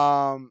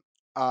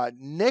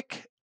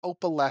Nick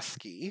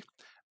Opaleski.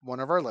 one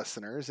of our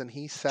listeners, and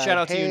he said, Shout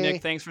out to you, "Hey,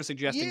 Nick. Thanks for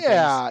suggesting things.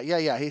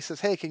 yeah." He says,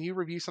 "Hey, can you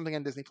review something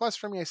on Disney Plus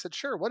for me?" I said,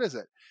 "Sure. What is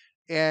it?"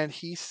 And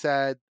he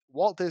said,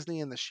 "Walt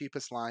Disney and the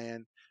Sheepish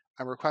Lion.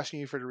 I'm requesting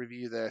you for to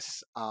review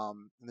this."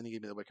 And then he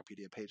gave me the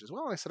Wikipedia page as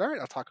well. And I said, "All right,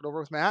 I'll talk it over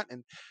with Matt."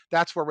 And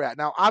that's where we're at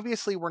now.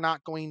 Obviously, we're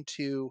not going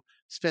to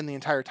spend the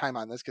entire time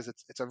on this because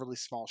it's a really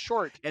small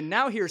short. And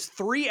now here's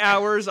 3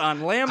 hours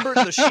on Lambert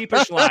the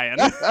Sheepish Lion.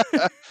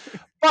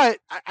 But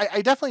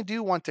I definitely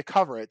do want to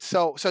cover it.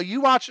 So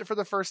you watched it for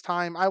the first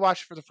time. I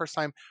watched it for the first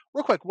time.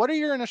 Real quick, what are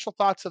your initial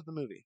thoughts of the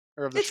movie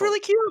or of the It's short? really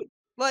cute.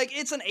 Like,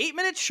 it's an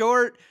 8-minute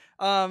short.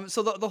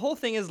 So the whole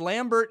thing is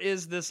Lambert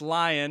is this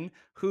lion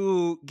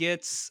who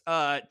gets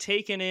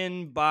taken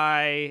in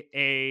by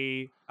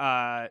a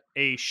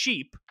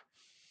sheep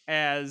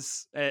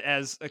as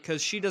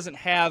because she doesn't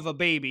have a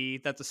baby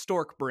that the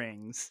stork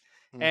brings.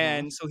 Mhm.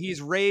 And so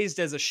he's raised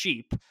as a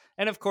sheep.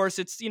 And of course,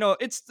 it's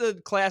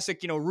the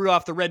classic,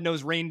 Rudolph the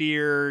Red-Nosed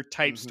Reindeer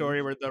type Mhm.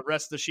 story where the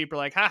rest of the sheep are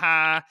like,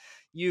 haha,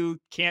 you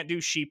can't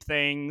do sheep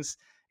things.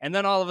 And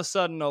then all of a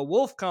sudden, a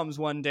wolf comes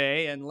one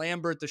day, and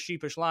Lambert the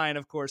Sheepish Lion,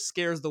 of course,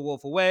 scares the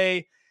wolf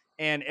away.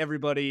 And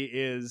everybody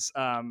is,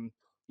 now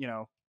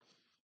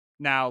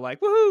like,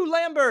 woohoo,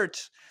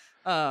 Lambert.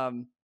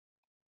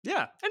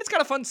 Yeah, and it's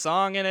got a fun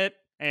song in it,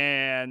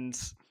 and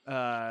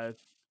Yeah,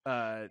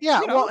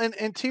 well,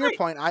 and to your great.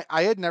 point,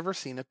 I had never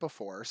seen it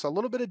before. So a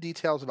little bit of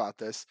details about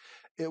this.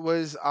 It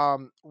was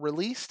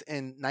released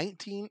in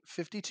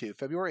 1952,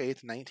 February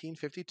 8th,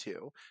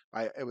 1952.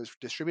 It was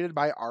distributed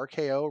by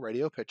RKO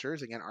Radio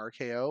Pictures. Again,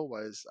 RKO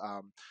was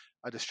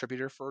a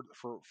distributor for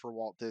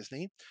Walt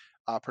Disney.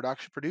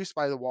 Production produced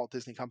by the Walt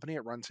Disney Company.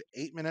 It runs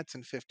 8 minutes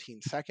and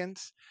 15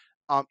 seconds.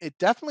 It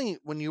definitely,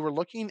 when you were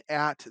looking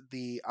at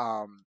the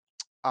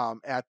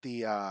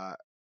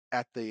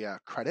at the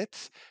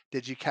credits,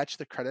 did you catch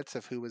the credits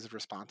of who was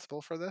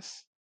responsible for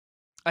this?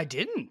 I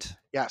didn't.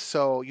 Yeah,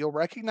 so you'll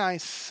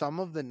recognize some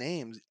of the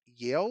names.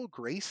 Yale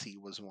Gracie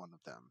was one of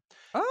them.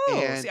 Oh,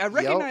 see, And I Yale,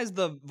 recognized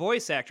the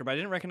voice actor, but I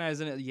didn't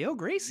recognize Yale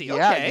Gracie.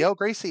 yeah, Okay. Yale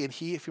Gracie, and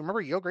if you remember,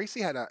 Yale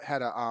Gracie had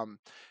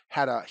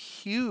a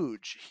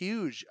huge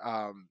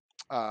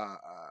uh,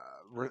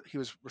 he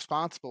was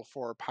responsible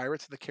for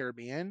Pirates of the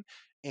Caribbean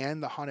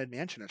and the Haunted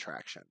Mansion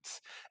attractions.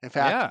 In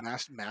fact, Yeah.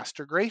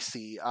 Master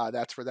Gracie,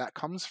 that's where that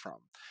comes from.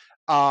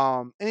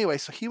 Anyway,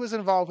 so he was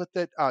involved with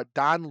it.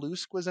 Don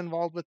Lusk was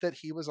involved with it.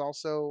 He was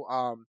also,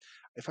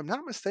 if I'm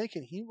not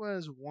mistaken, he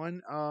was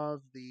one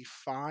of the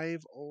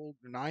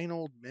 9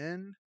 old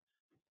men,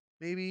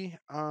 maybe. He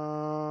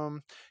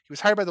was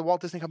hired by the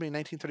Walt Disney Company in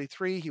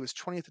 1933. He was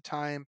 20 at the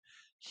time.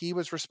 He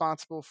was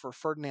responsible for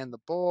Ferdinand the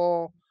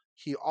Bull.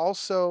 He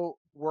also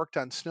worked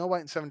on Snow White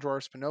and Seven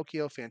Dwarfs,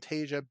 Pinocchio,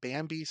 Fantasia,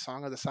 Bambi,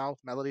 Song of the South,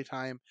 Melody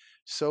Time,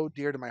 So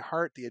Dear to My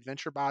Heart, The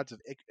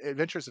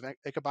Adventures of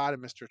Ichabod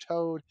and Mr.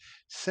 Toad,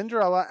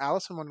 Cinderella,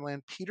 Alice in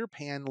Wonderland, Peter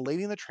Pan,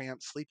 Lady and the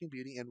Tramp, Sleeping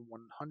Beauty, and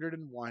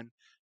 101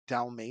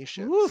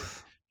 Dalmatians.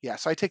 Oof. Yeah,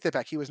 so I take that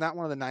back. He was not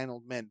one of the 9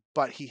 old men,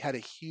 but he had a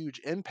huge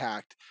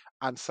impact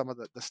on some of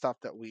the stuff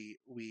that we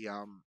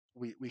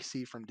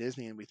see from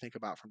Disney and we think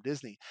about from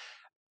Disney.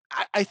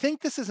 I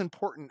think this is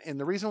important, and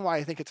the reason why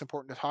I think it's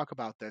important to talk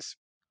about this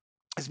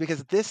is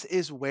because this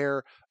is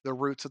where the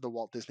roots of the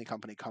Walt Disney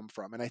Company come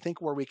from, and I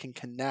think where we can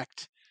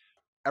connect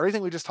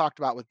everything we just talked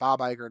about with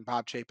Bob Iger and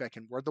Bob Chapek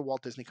and where the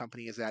Walt Disney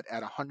Company is at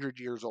 100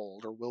 years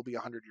old, or will be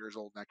 100 years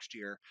old next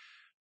year.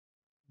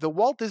 The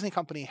Walt Disney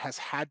Company has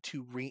had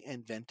to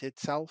reinvent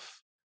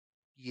itself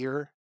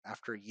year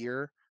after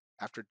year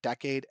after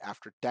decade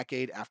after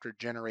decade after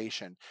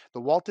generation.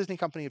 The Walt Disney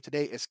Company of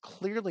today is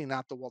clearly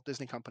not the Walt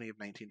Disney Company of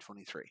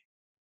 1923.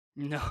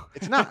 No.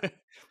 It's not.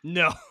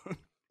 No.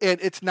 And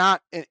it's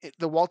not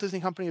the Walt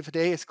Disney Company of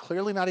today is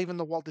clearly not even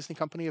the Walt Disney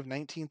Company of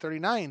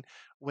 1939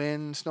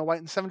 when Snow White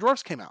and Seven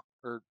Dwarfs came out,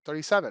 or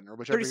 37, or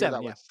whichever year 37,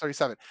 that yeah. was.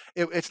 37.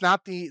 It's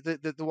not the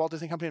Walt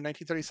Disney Company of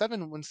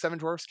 1937 when Seven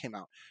Dwarfs came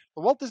out.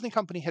 The Walt Disney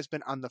Company has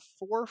been on the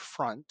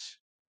forefront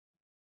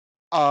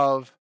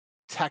of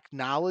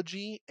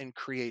technology and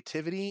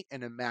creativity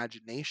and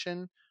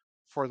imagination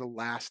for the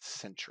last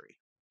century.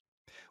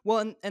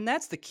 Well, and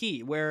that's the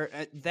key where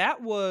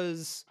that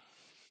was,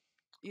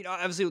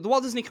 obviously the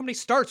Walt Disney Company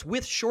starts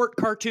with short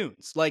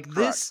cartoons. Like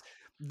Correct.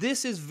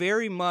 this is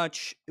very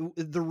much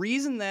the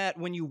reason that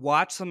when you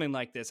watch something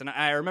like this, and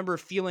I remember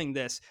feeling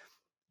this,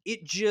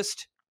 it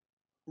just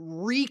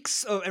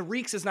reeks of, and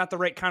reeks is not the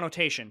right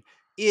connotation.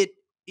 It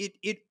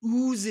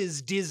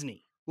oozes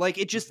Disney. Like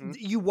it just, Mhm.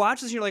 you watch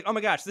this and you're like, oh my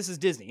gosh, this is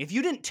Disney. If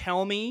you didn't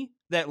tell me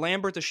that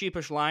Lambert the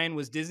Sheepish Lion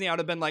was Disney, I would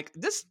have been like,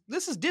 this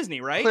is Disney,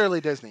 right?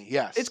 Clearly Disney,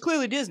 yes. It's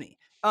clearly Disney.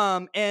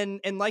 And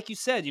like you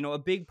said, a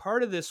big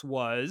part of this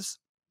was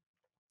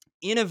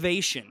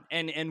innovation,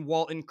 and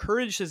Walt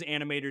encouraged his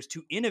animators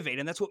to innovate,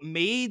 and that's what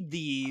made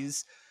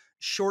these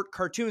short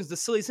cartoons, the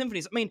Silly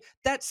Symphonies. I mean,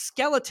 that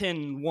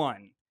skeleton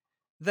one,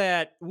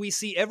 that we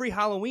see every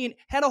Halloween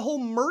had a whole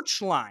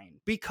merch line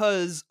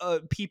because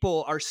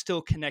people are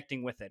still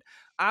connecting with it.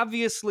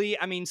 Obviously,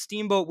 I mean,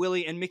 Steamboat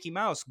Willie and Mickey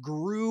Mouse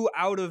grew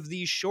out of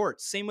these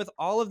shorts. Same with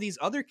all of these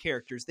other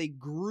characters. They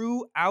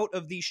grew out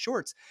of these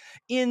shorts.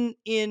 In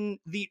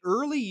the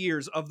early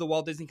years of the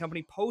Walt Disney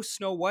Company, post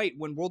Snow White,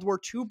 when World War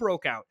II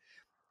broke out,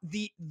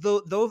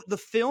 the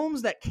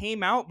films that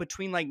came out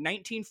between like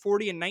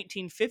 1940 and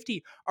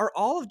 1950 are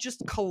all of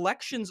just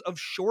collections of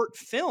short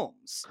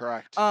films.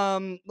 Correct.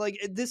 Like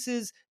this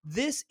is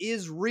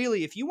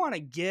really, if you want to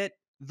get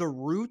the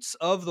roots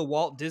of the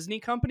Walt Disney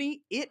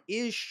Company, it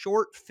is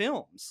short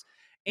films.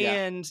 Yeah.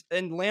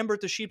 And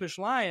Lambert the Sheepish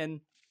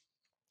Lion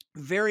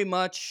very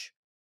much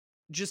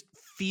just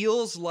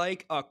feels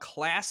like a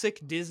classic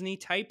Disney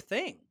type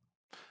thing.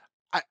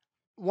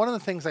 One of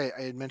the things I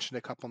had mentioned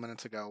a couple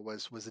minutes ago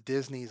was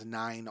Disney's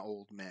 9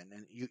 Old Men,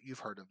 and you've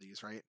heard of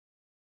these, right?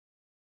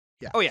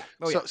 Yeah. Oh yeah.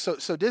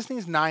 So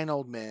Disney's 9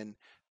 Old Men,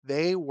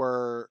 they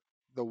were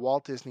the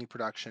Walt Disney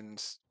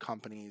Productions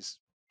company's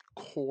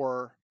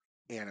core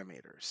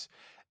animators,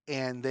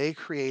 and they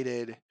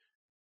created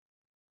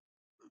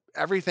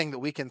everything that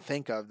we can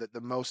think of, that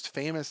the most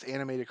famous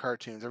animated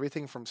cartoons,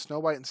 everything from Snow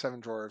White and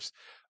Seven Dwarfs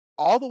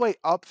all the way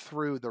up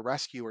through The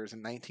Rescuers in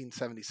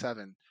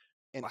 1977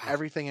 and Wow.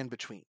 everything in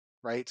between,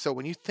 right? So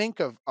when you think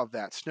of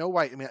that, Snow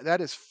White, I mean,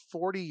 that is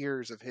 40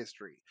 years of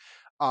history.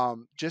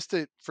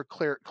 For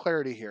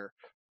clarity here,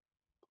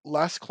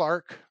 Les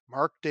Clark,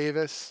 Mark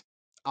Davis,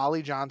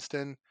 Ollie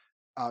Johnston,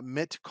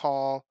 Mitt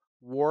Call,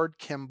 Ward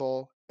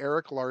Kimball,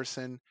 Eric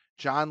Larson,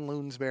 John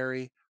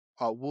Loonsberry,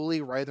 Wooly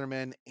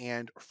Reitherman,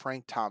 and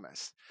Frank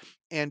Thomas.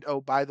 And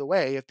oh, by the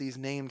way, if these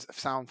names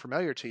sound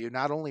familiar to you,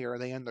 not only are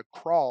they in the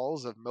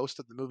crawls of most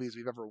of the movies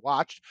we've ever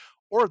watched,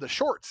 or the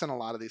shorts in a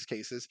lot of these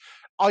cases,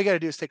 all you got to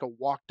do is take a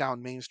walk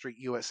down Main Street,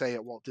 USA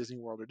at Walt Disney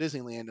World or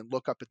Disneyland and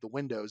look up at the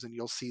windows and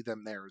you'll see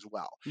them there as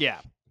well. Yeah.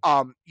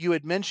 You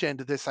had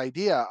mentioned this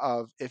idea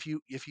of if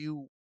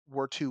you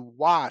were to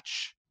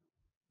watch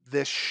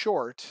this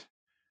short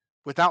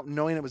without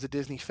knowing it was a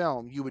Disney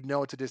film, you would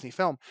know it's a Disney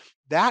film.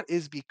 That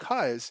is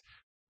because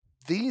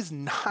these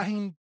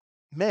 9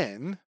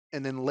 men,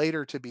 and then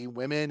later to be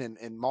women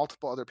and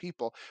multiple other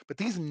people, but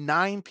these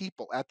 9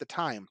 people at the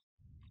time,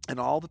 and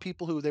all the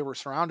people who they were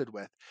surrounded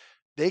with,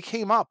 they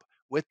came up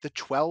with the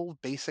 12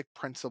 basic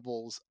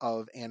principles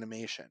of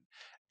animation.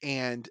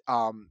 And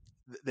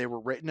they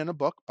were written in a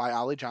book by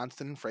Ollie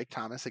Johnston and Frank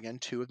Thomas, again,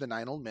 2 of the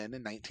 9 Old Men,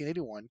 in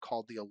 1981,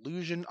 called The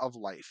Illusion of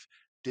Life,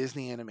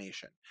 Disney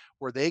Animation,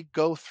 where they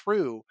go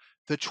through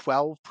the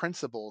 12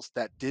 principles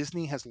that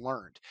Disney has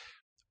learned.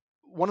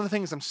 One of the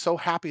things I'm so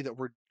happy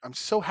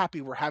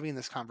we're having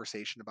this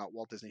conversation about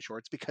Walt Disney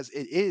Shorts, because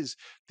it is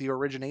the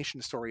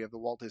origination story of the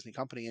Walt Disney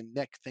Company. And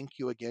Nick, thank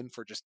you again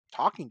for just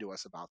talking to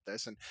us about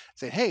this and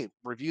saying, hey,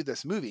 review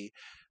this movie.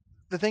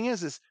 The thing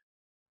is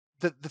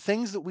the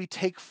things that we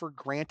take for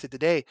granted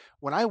today,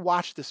 when I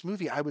watched this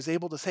movie, I was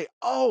able to say,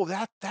 oh,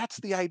 that's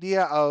the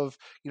idea of,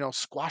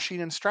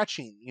 squashing and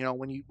stretching,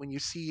 when you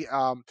see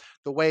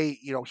the way,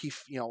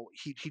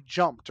 he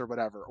jumped or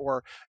whatever,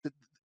 or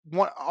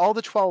all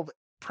the 12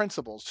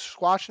 principles: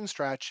 squash and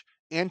stretch,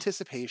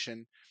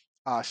 anticipation,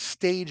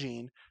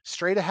 staging,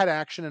 straight ahead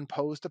action and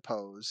pose to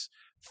pose,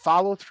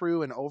 follow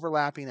through and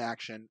overlapping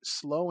action,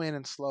 slow in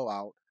and slow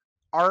out,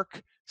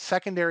 arc,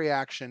 secondary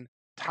action,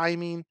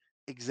 timing,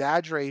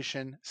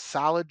 exaggeration,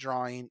 solid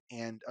drawing,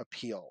 and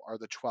appeal are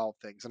the 12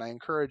 things. And I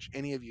encourage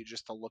any of you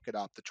just to look it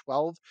up, the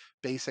 12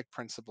 basic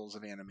principles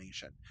of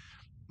animation.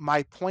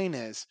 My point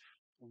is,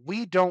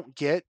 we don't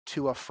get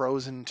to a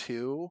Frozen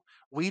 2,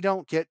 we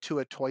don't get to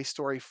a Toy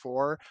Story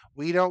 4,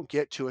 we don't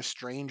get to a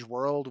Strange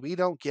World, we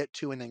don't get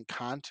to an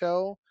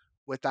Encanto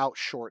without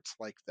shorts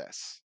like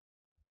this.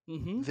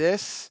 Mm-hmm.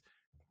 This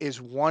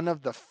is one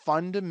of the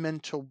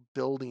fundamental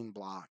building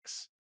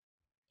blocks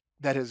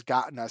that has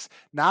gotten us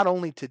not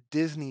only to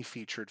Disney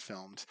featured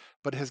films,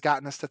 but has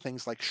gotten us to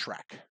things like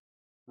Shrek,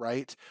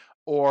 right?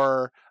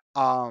 Or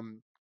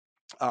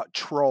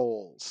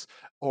Trolls,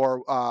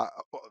 or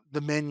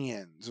the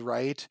Minions,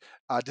 right?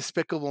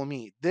 Despicable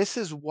Me. This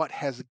is what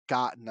has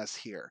gotten us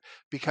here,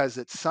 because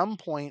at some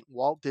point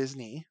Walt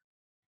Disney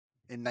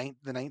in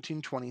the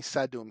 1920s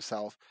said to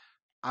himself,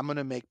 I'm going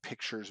to make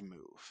pictures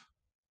move.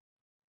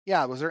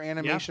 Yeah, was there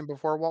animation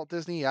before Walt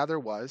Disney? Yeah, there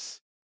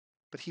was,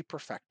 but he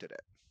perfected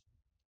it.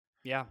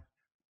 Yeah.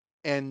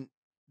 And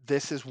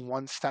this is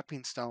one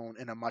stepping stone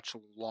in a much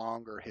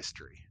longer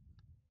history.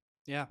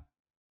 Yeah.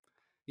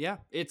 Yeah,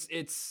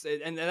 it's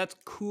and that's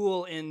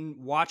cool in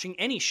watching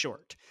any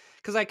short,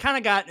 because I kind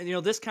of got,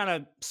 this kind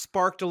of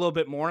sparked a little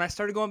bit more, and I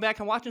started going back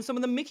and watching some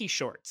of the Mickey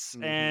shorts,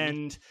 Mm-hmm.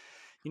 and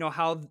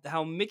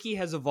how Mickey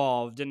has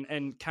evolved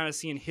and kind of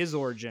seeing his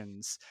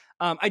origins.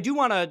 I do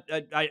want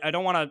to I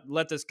don't want to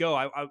let this go.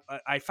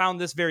 I found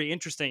this very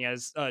interesting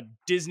as a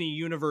Disney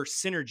universe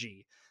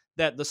synergy,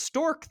 that the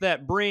stork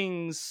that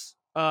brings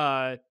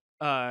the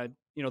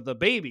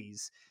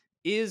babies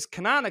is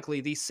canonically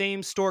the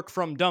same stork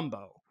from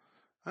Dumbo,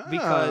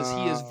 because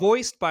he is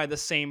voiced by the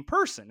same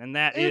person, and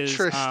that is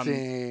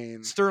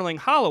interesting. Sterling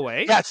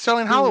Holloway. Yeah,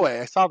 Sterling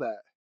Holloway. I saw that.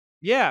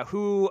 Yeah,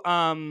 who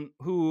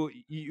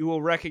you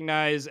will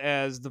recognize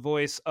as the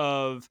voice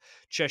of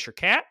Cheshire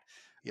Cat.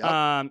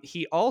 Yep.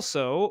 He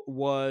also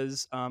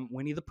was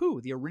Winnie the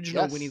Pooh, the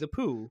original Winnie Yes. the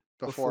Pooh,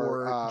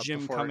 before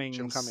Jim Jim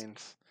Cummings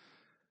Cummings.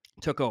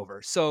 took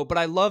over. So, but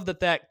I love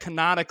that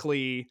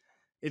canonically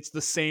it's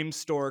the same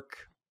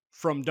stork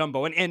from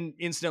Dumbo, and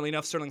incidentally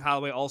enough, Sterling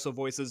Holloway also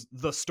voices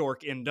the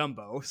stork in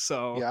Dumbo,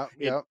 so Yep.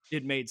 it Yep.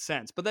 it made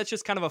sense. But that's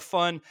just kind of a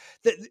fun.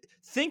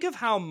 Think of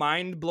how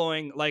mind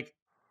blowing like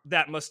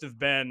that must have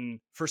been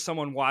for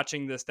someone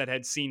watching this that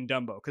had seen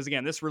Dumbo, because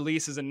again, this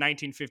release is in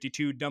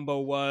 1952.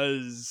 Dumbo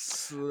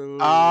was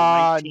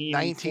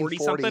 1940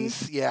 something.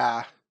 1940s.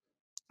 Yeah.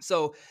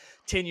 So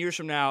 10 years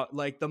from now,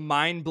 like the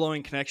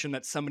mind-blowing connection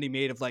that somebody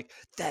made of like,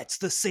 that's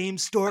the same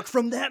stork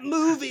from that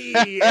movie.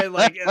 And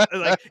like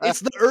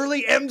it's the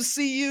early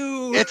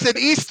MCU. It's an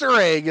Easter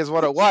egg is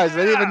what it was.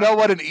 They didn't even know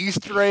what an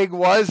Easter egg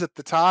was at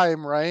the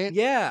time, right?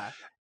 Yeah.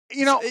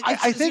 You know, So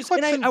I think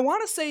just, and I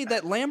want to say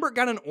that Lambert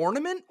got an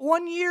ornament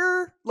one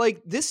year,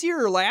 like this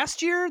year or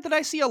last year, that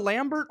I see a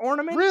Lambert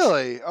ornament.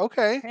 Really?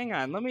 Okay. Hang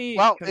on, let me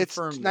It's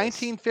confirm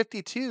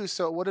 1952,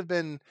 so it would have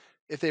been,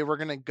 if they were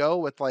going to go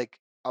with like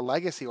a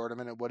legacy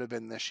ornament, it would have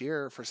been this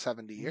year for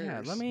 70 years.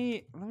 Yeah, let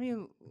me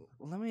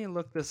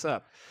look this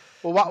up.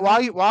 Well,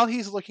 while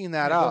he's looking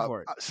that up,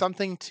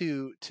 something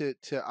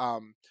I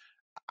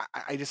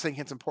just think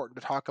it's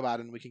important to talk about,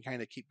 and we can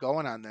kind of keep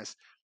going on this.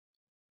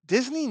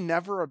 Disney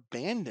never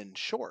abandoned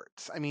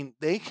shorts. I mean,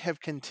 they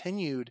have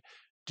continued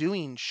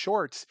doing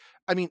shorts.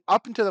 I mean,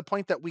 up until the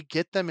point that we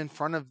get them in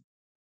front of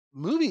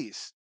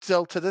movies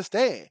still to this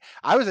day.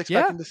 I was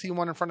expecting to see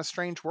one in front of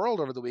Strange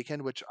World over the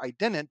weekend, which I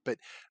didn't, but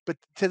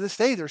to this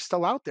day they're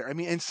still out there. I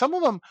mean, and some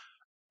of them,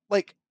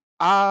 like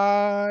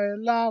I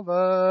love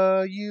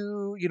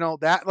you,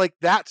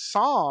 that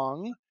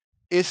song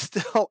is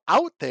still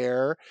out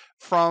there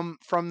from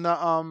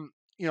the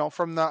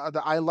from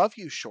the I Love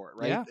You short,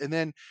 right? Yeah. And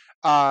then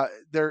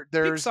there's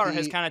Pixar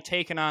has kind of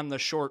taken on the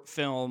short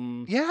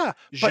film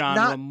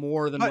genre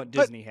more than what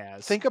Disney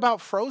has. Think about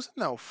Frozen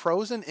though.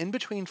 Frozen, in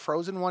between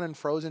Frozen 1 and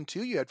Frozen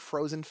 2, you had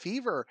Frozen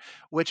Fever,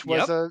 which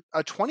was a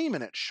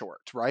 20-minute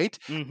short, right?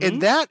 Mm-hmm.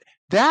 And that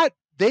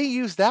they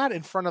used that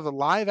in front of the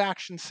live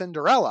action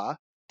Cinderella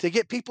to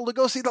get people to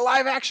go see the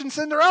live action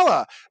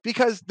Cinderella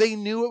because they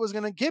knew it was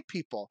going to get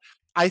people.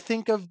 I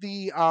think of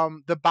the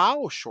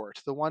Bao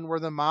short, the one where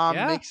the mom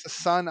makes the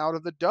son out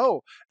of the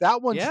dough.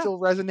 That one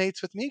still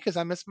resonates with me because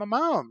I miss my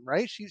mom,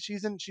 right?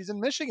 She's in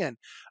Michigan.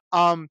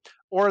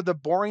 Or the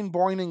Boring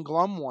and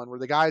Glum one where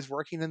the guy's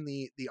working in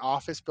the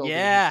office building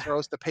and he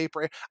throws the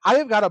paper. I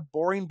have got a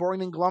Boring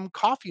and Glum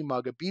coffee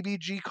mug, a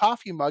BBG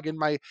coffee mug in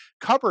my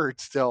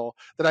cupboard still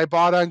that I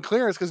bought on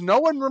clearance because no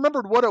one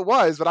remembered what it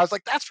was, but I was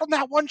like, that's from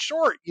that one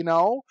short,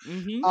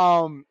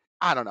 Mm-hmm.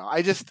 I don't know.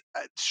 I just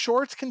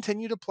shorts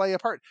continue to play a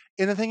part.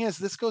 And the thing is,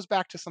 this goes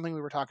back to something we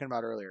were talking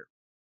about earlier.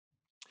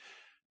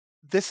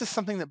 This is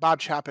something that Bob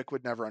Chapek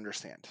would never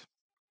understand.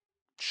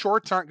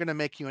 Shorts aren't going to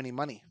make you any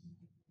money.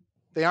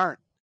 They aren't.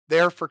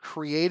 They're for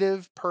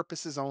creative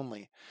purposes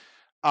only.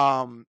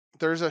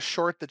 There's a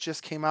short that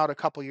just came out a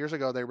couple years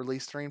ago. They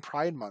released during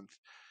Pride Month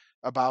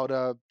about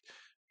a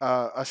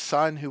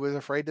son who was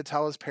afraid to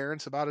tell his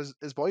parents about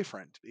his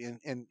boyfriend,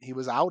 and he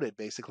was outed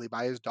basically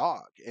by his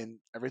dog, and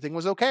everything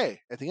was okay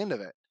at the end of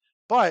it.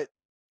 But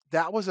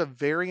that was a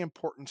very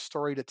important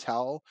story to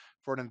tell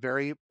for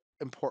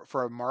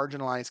a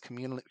marginalized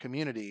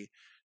community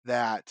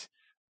that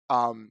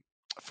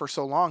for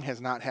so long has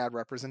not had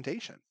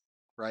representation,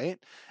 right?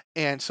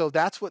 And so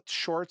that's what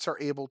shorts are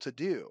able to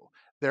do.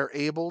 They're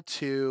able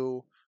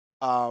to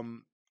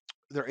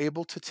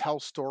tell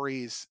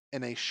stories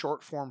in a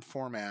short form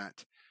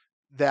format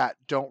that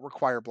don't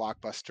require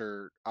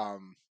blockbuster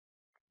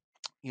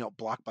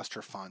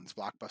funds,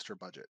 blockbuster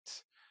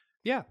budgets.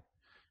 Yeah.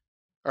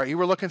 All right, you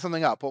were looking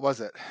something up. What was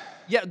it?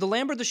 Yeah, the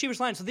Lambert the Sheepish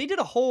Lion. So they did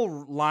a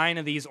whole line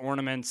of these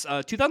ornaments,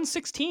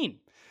 2016.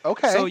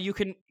 Okay. So you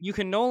can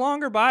no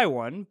longer buy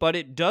one, but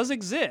it does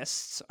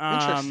exist.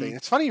 Interesting.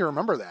 It's funny you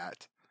remember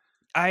that.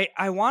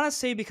 I want to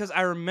say because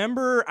I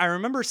remember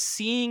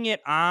seeing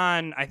it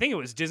on, I think it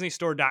was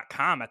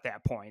DisneyStore.com at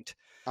that point.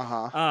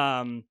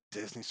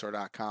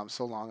 DisneyStore.com,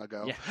 so long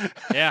ago.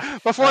 Yeah.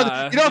 Before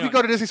if you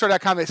go to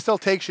DisneyStore.com, it still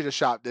takes you to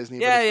Shop Disney.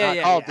 But it's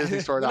not called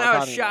DisneyStore.com.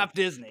 Now it's Shop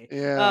Disney.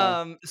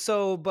 Yeah.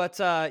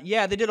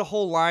 They did a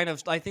whole line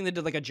of. I think they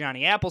did like a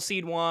Johnny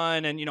Appleseed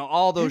one, and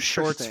all those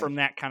shorts from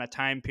that kind of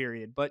time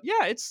period. But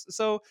yeah, it's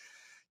so.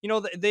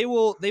 They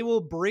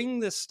will bring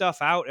this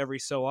stuff out every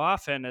so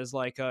often as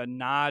like a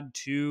nod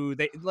to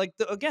the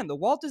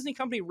Walt Disney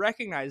Company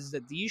recognizes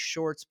that these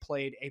shorts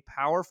played a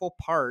powerful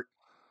part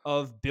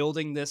of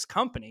building this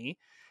company,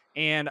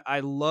 and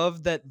I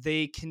love that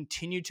they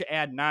continue to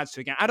add nods to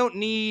it. Again, I don't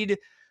need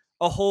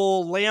a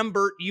whole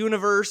Lambert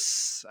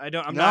universe.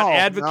 I'm not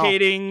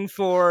advocating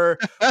for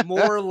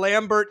more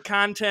Lambert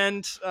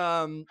content,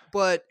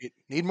 but you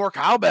need more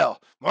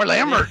cowbell, more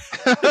Lambert.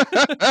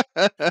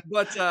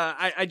 But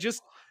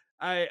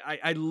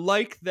I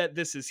like that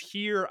this is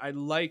here. I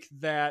like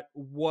that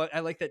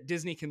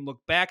Disney can look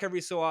back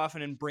every so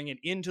often and bring it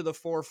into the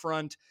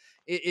forefront.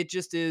 It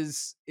just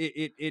is.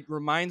 It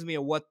reminds me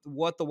of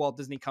what the Walt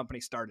Disney Company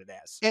started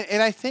as.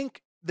 And I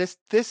think this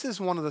is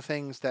one of the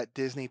things that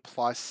Disney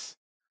Plus.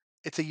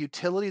 It's a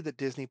utility that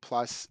Disney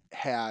Plus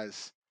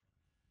has,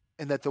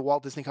 and that the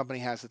Walt Disney Company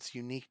has that's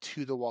unique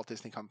to the Walt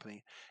Disney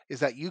Company,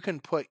 is that you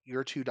can put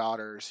your two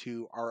daughters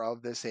who are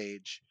of this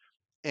age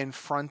in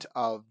front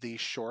of these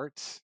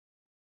shorts,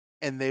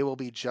 and they will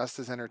be just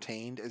as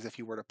entertained as if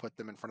you were to put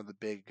them in front of the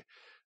big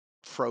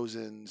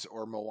Frozens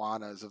or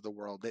Moanas of the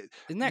world.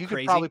 Isn't that you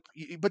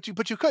crazy? But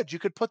you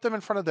could put them in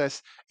front of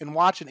this and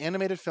watch an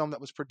animated film that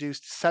was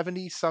produced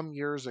 70 some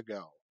years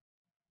ago,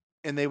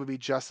 and they would be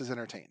just as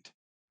entertained.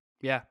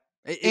 Yeah.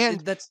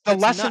 That's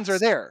lessons nuts. Are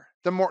there.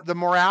 The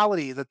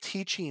morality, the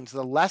teachings,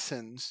 the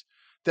lessons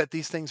that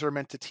these things are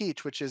meant to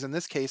teach, which is in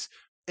this case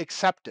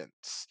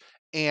acceptance,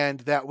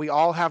 and that we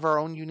all have our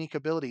own unique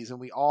abilities,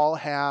 and we all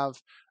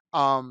have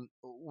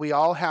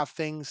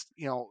things,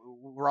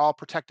 we're all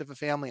protective of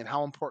family and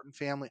how important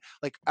family,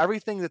 like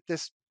everything that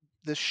this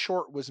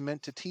short was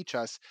meant to teach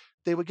us,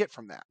 they would get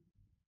from that.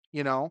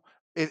 And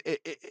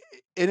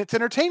it's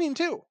entertaining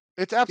too.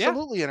 It's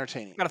absolutely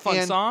entertaining. Got a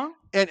fun song.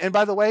 And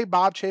by the way,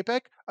 Bob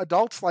Chapek,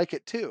 adults like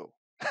it too.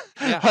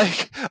 Yeah.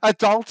 Like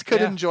adults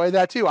could enjoy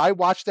that too. I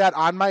watched that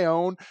on my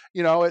own,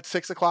 at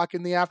 6:00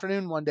 in the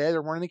afternoon one day.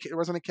 There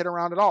wasn't a kid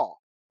around at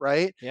all.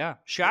 Right? Yeah.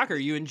 Shocker.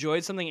 You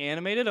enjoyed something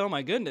animated? Oh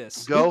my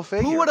goodness. Go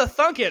figure. Who would have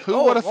thunk it?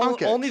 Who would have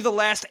thunk it? Only the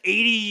last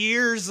 80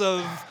 years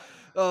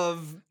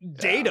of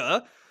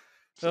data.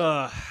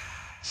 So,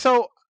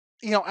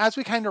 as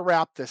we kind of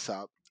wrap this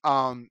up,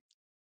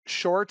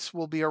 shorts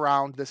will be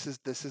around. This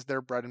is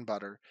their bread and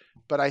butter.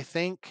 But I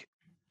think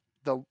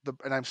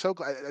and I'm so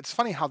glad. It's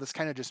funny how this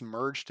kind of just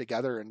merged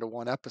together into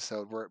one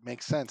episode where it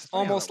makes sense.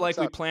 Almost like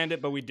we planned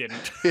it, but we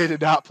didn't. We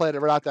did not plan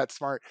it. We're not that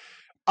smart.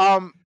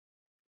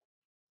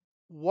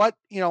 What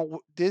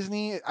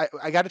Disney,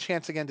 I got a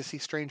chance again to see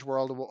Strange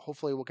World.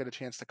 Hopefully we'll get a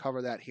chance to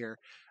cover that here.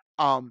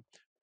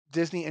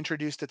 Disney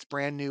introduced its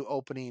brand new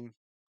opening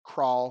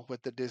crawl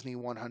with the Disney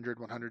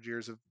 100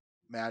 Years of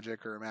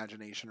Magic or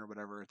Imagination or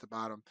whatever at the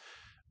bottom,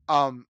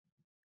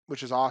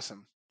 which is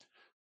awesome.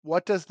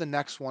 What does the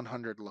next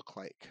 100 look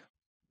like?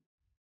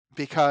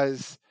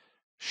 Because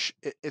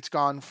it's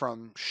gone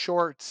from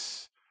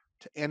shorts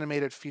to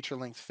animated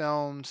feature-length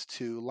films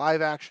to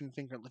live-action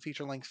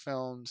feature-length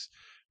films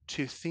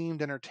to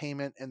themed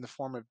entertainment in the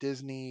form of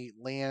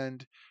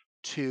Disneyland,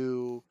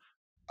 to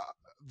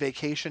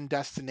vacation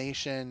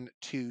destination,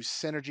 to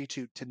synergy,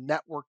 to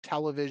network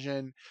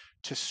television,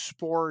 to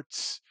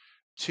sports,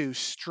 to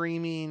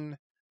streaming,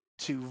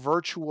 to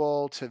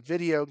virtual, to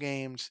video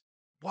games.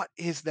 What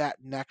is that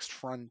next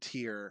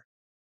frontier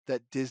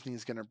that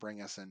Disney's going to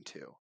bring us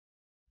into?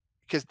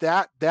 Because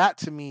that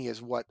to me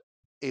is what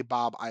a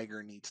Bob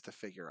Iger needs to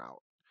figure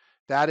out.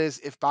 That is,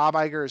 if Bob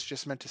Iger is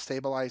just meant to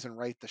stabilize and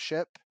right the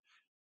ship,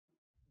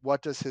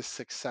 what does his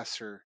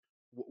successor,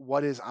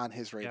 what is on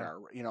his radar?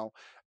 And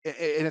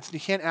you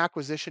can't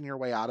acquisition your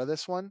way out of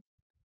this one,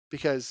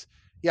 because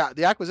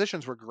the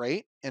acquisitions were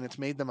great and it's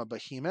made them a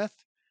behemoth,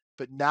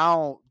 but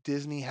now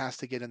Disney has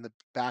to get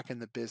back in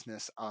the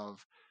business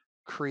of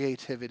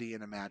creativity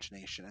and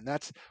imagination. And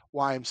that's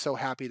why I'm so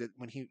happy that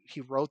when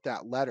he wrote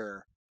that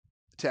letter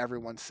to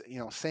everyone,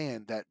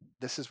 saying that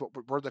this is what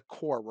we're the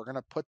core. We're going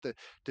to put the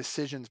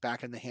decisions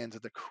back in the hands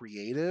of the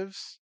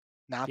creatives,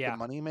 not the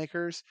money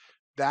makers.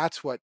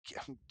 That's what,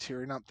 I'm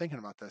tearing up thinking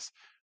about this.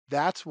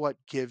 That's what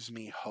gives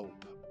me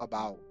hope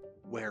about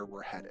where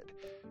we're headed.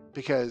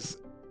 Because,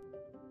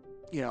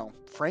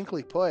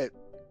 frankly put,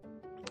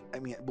 I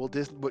mean,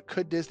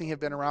 could Disney have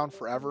been around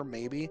forever?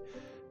 Maybe,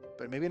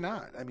 but maybe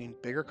not. I mean,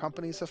 bigger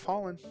companies have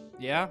fallen.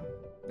 Yeah.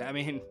 I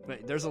mean,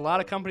 there's a lot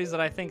of companies that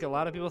I think a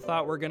lot of people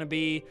thought were going to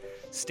be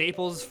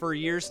staples for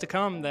years to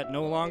come that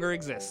no longer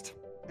exist.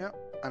 Yeah.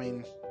 I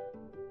mean,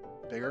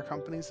 bigger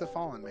companies have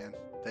fallen, man.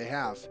 They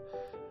have.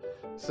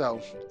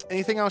 So,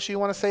 anything else you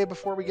want to say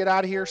before we get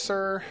out of here,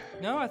 sir?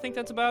 No, I think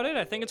that's about it.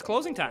 I think it's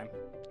closing time.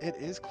 It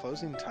is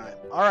closing time.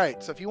 All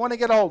right. So if you want to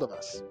get a hold of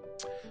us,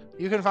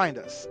 you can find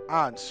us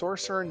on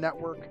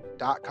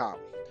sorcerernetwork.com.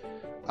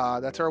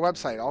 That's our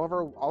website.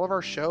 All of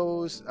our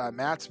shows,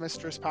 Matt's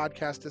Mistress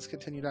podcast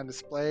Discontinued on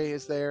Display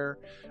is there.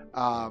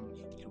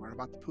 You learn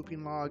about the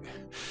pooping log.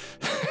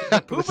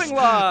 Pooping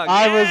log.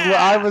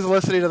 I was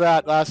listening to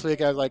that last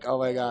week. I was like, oh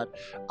my god.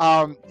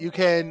 You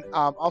can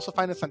also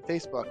find us on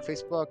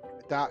Facebook.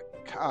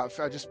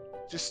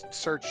 Just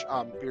search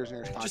Beers and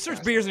Ears podcast. Just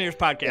search Beers and Ears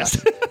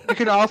podcast. Yeah. You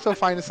can also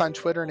find us on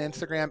Twitter and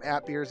Instagram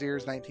at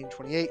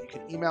BeersEars1928. You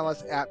can email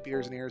us at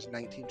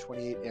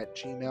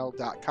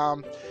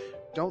beersandears1928@gmail.com.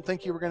 Don't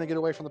think you were going to get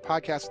away from the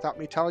podcast without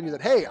me telling you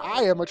that, hey,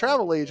 I am a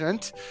travel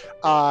agent.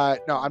 No,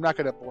 I'm not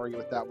going to bore you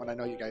with that one. I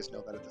know you guys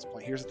know that at this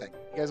point. Here's the thing.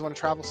 You guys want to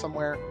travel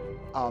somewhere?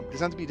 Doesn't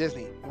have to be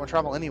Disney. You want to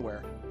travel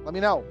anywhere? Let me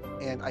know,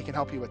 and I can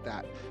help you with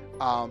that.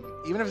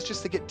 Even if it's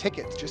just to get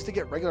tickets, just to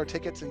get regular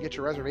tickets and get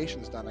your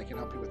reservations done, I can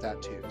help you with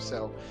that too.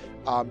 So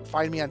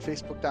find me on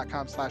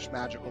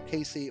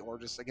facebook.com/magicalcasey, or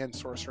just, again,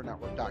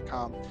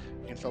 sorcerernetwork.com.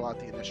 You can fill out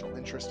the initial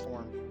interest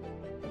form.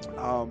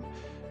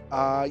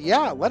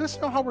 Let us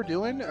know how we're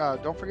doing.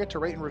 Don't forget to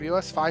rate and review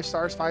us. 5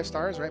 stars,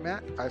 right,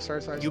 Matt? 5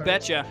 stars, 5 stars. You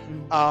betcha.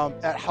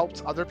 That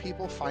helps other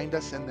people find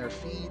us in their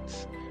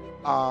feeds.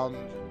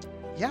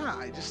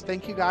 I just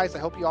thank you guys. I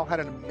hope you all had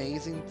an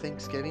amazing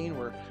Thanksgiving.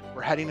 We're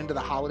heading into the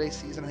holiday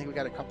season. I think we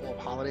got a couple of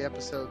holiday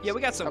episodes. Yeah,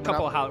 we got some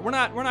couple of holidays.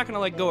 We're not gonna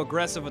like go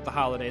aggressive with the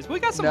holidays. But we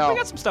got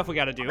some stuff we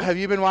got to do. Have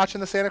you been watching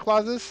the Santa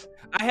Clauses?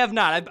 I have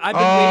not. I've been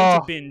waiting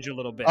to binge a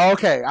little bit.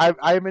 Okay,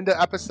 I'm into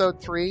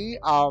episode 3.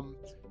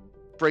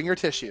 Bring your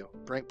tissue.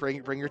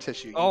 Bring your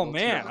tissue. Oh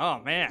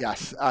man.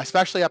 Yes,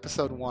 especially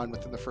episode 1.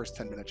 Within the first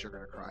 10 minutes, you're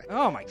gonna cry.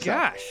 Oh my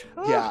gosh.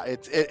 Yeah,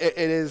 it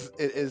is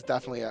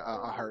definitely a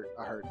heart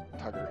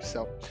tugger.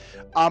 So,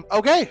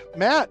 okay,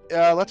 Matt,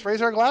 let's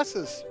raise our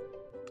glasses.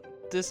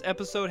 This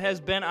episode has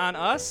been on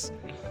us.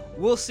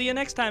 We'll see you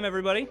next time,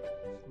 everybody.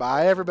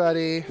 Bye,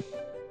 everybody.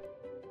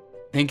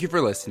 Thank you for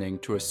listening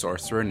to a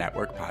Sorcerer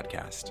Network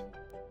podcast.